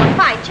orphanage. Oh, a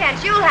fine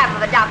chance you'll have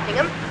of adopting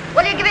him.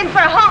 Will you give him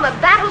for a home a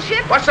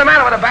battleship? What's the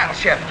matter with a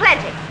battleship?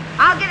 Plenty.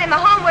 I'll give him a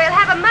home where he'll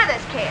have a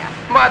mother's care.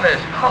 Mother's?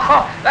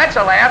 Oh, that's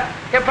a laugh.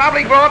 He'll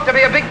probably grow up to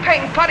be a big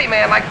pain putty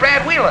man like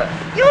Brad Wheeler.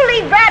 You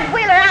leave Brad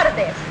Wheeler out of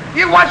this.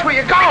 You watch where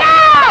you're going. No!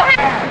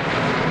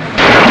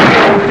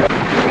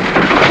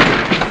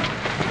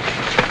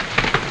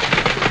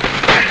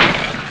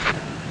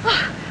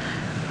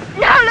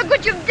 Now look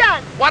what you've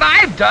done. What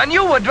I've done?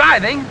 You were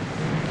driving.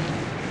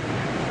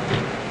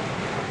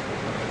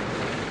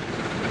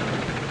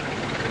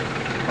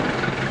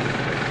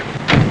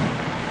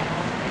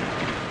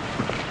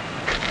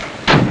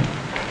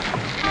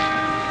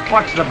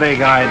 What's the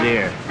big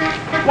idea?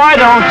 Why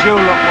don't you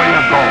look where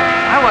you're going?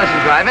 I wasn't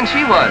driving,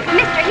 she was.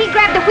 Mister, he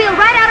grabbed the wheel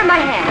right out of my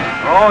hand.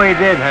 Oh, he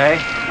did, hey?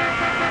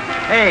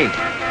 Hey,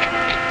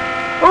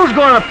 who's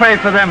going to pay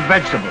for them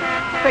vegetables?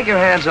 Take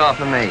your hands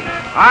off of me.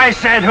 I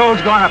said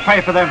who's going to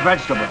pay for them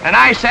vegetables? And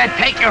I said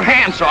take your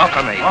hands off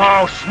of me.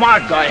 Oh,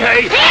 smart guy,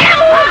 hey?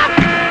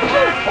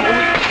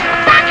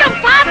 Back him,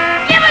 Pop!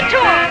 Give it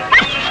to him!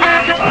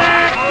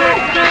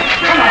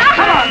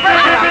 Come on, break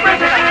it up,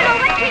 break it up!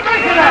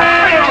 Break it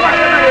up!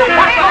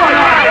 What's going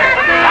on here?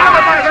 Stop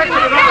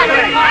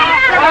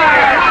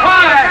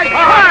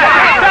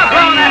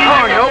blowing that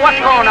horn, you.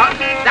 What's going on?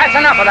 That's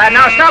enough of that.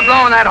 Now stop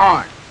blowing that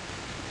horn.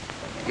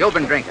 You've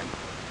been drinking.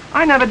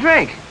 I never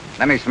drink.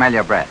 Let me smell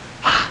your breath.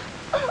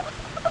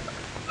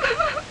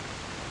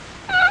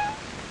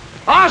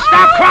 Oh,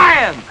 stop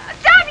crying!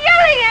 Stop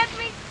yelling at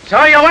me!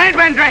 So you ain't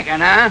been drinking,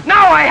 huh? No,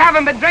 I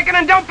haven't been drinking,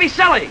 and don't be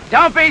silly.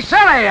 Don't be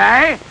silly,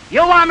 eh?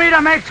 You want me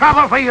to make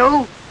trouble for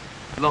you?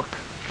 Look,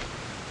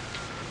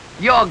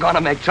 you're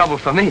gonna make trouble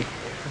for me.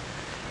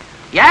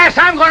 Yes,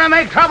 I'm going to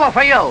make trouble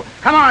for you.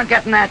 Come on,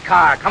 get in that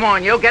car. Come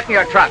on, you get in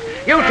your truck.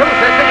 You too,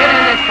 sister, get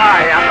in this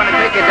car. I'm going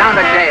to take you down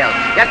to jail.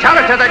 You tell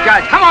it to the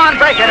judge. Come on,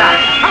 break it up.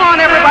 Come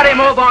on, everybody,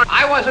 move on.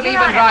 I wasn't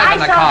even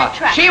driving the car.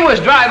 She was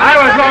driving. I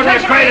was loading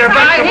this crate of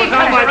vegetables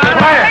on my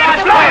wire.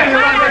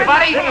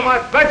 Everybody, my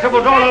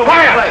vegetables all the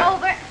way.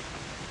 Over.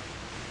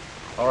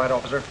 All right,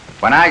 officer.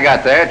 When I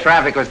got there,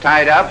 traffic was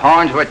tied up,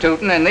 horns were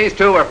tooting, and these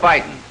two were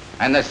fighting.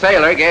 And the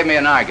sailor gave me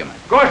an argument.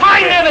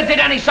 I never did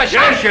any such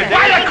thing. Yes, you did.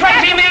 Why the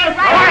crazy man?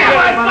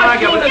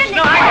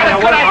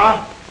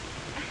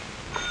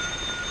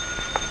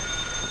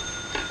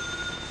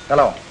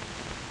 Hello.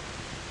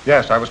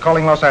 Yes, I was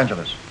calling Los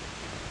Angeles.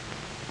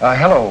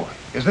 Hello.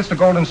 Is this the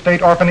Golden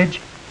State Orphanage?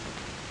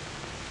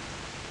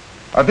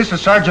 This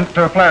is Sergeant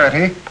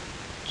Flaherty,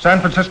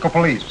 San Francisco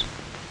Police.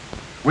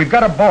 We've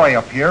got a boy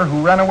up here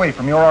who ran away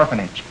from your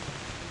orphanage.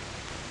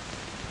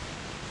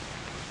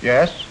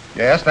 Yes,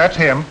 that's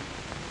him.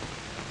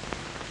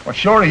 Well,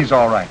 sure, he's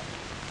all right.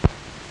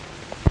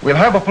 We'll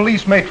have a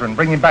police matron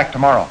bring him back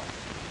tomorrow.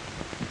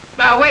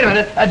 Now, wait a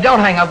minute.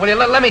 Don't hang up, will you?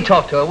 Let me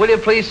talk to her, will you,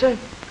 please, sir?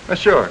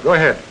 Sure, go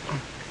ahead.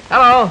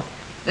 Hello.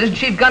 This is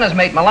Chief Gunner's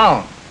mate,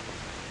 Malone.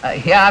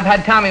 Yeah, I've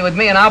had Tommy with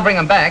me, and I'll bring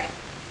him back.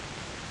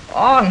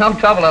 Oh, no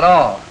trouble at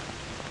all.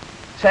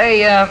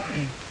 Say,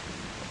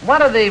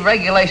 what are the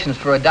regulations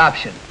for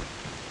adoption?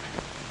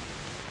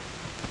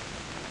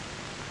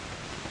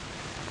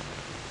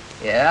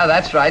 Yeah,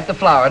 that's right, the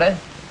Florida.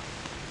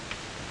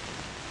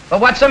 But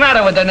what's the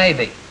matter with the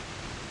Navy?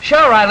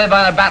 Sure, I live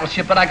on a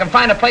battleship, but I can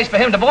find a place for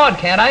him to board,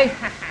 can't I?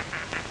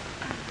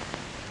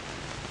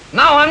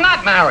 No, I'm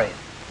not married.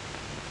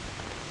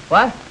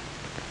 What?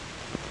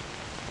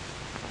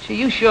 Gee,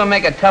 you sure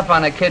make it tough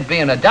on a kid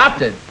being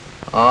adopted.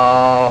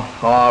 Oh,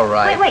 all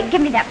right. Wait,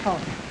 give me that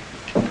phone.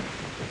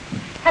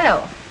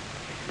 Hello.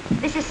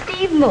 This is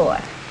Steve Moore,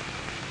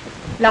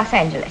 Los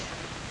Angeles.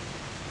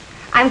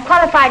 I'm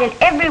qualified in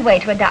every way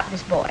to adopt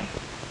this boy.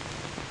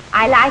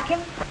 I like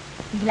him.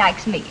 He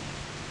likes me.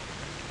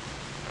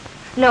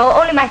 No,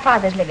 only my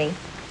father's living.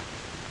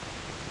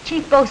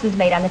 Chief bosun's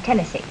mate on the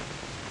Tennessee.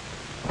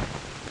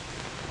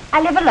 I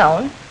live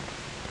alone.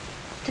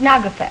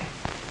 Stenographer.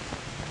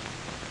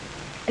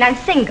 And I'm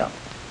single.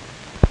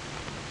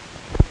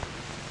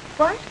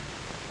 What?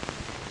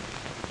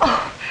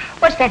 Oh,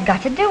 what's that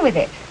got to do with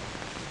it?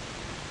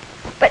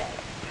 But...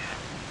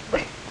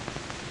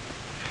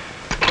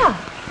 Oh.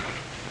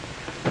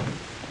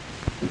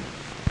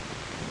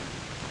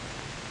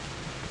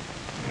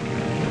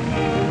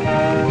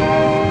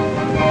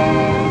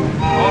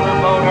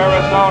 Motorboat,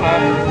 Arizona.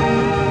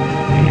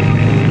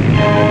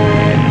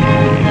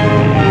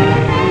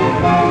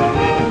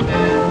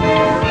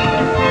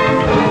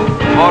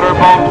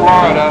 Motorboat,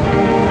 Florida.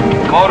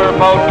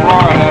 Motorboat,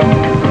 Florida.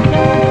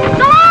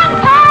 Go on,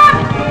 Pop!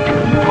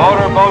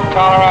 Motorboat,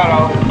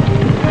 Colorado.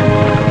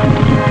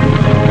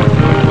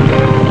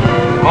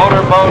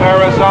 Motorboat,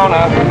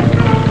 Arizona.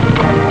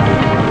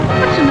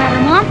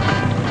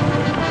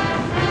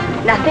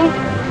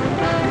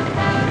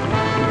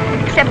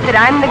 except that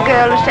I'm the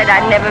girl who said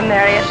I'd never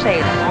marry a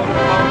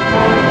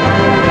sailor.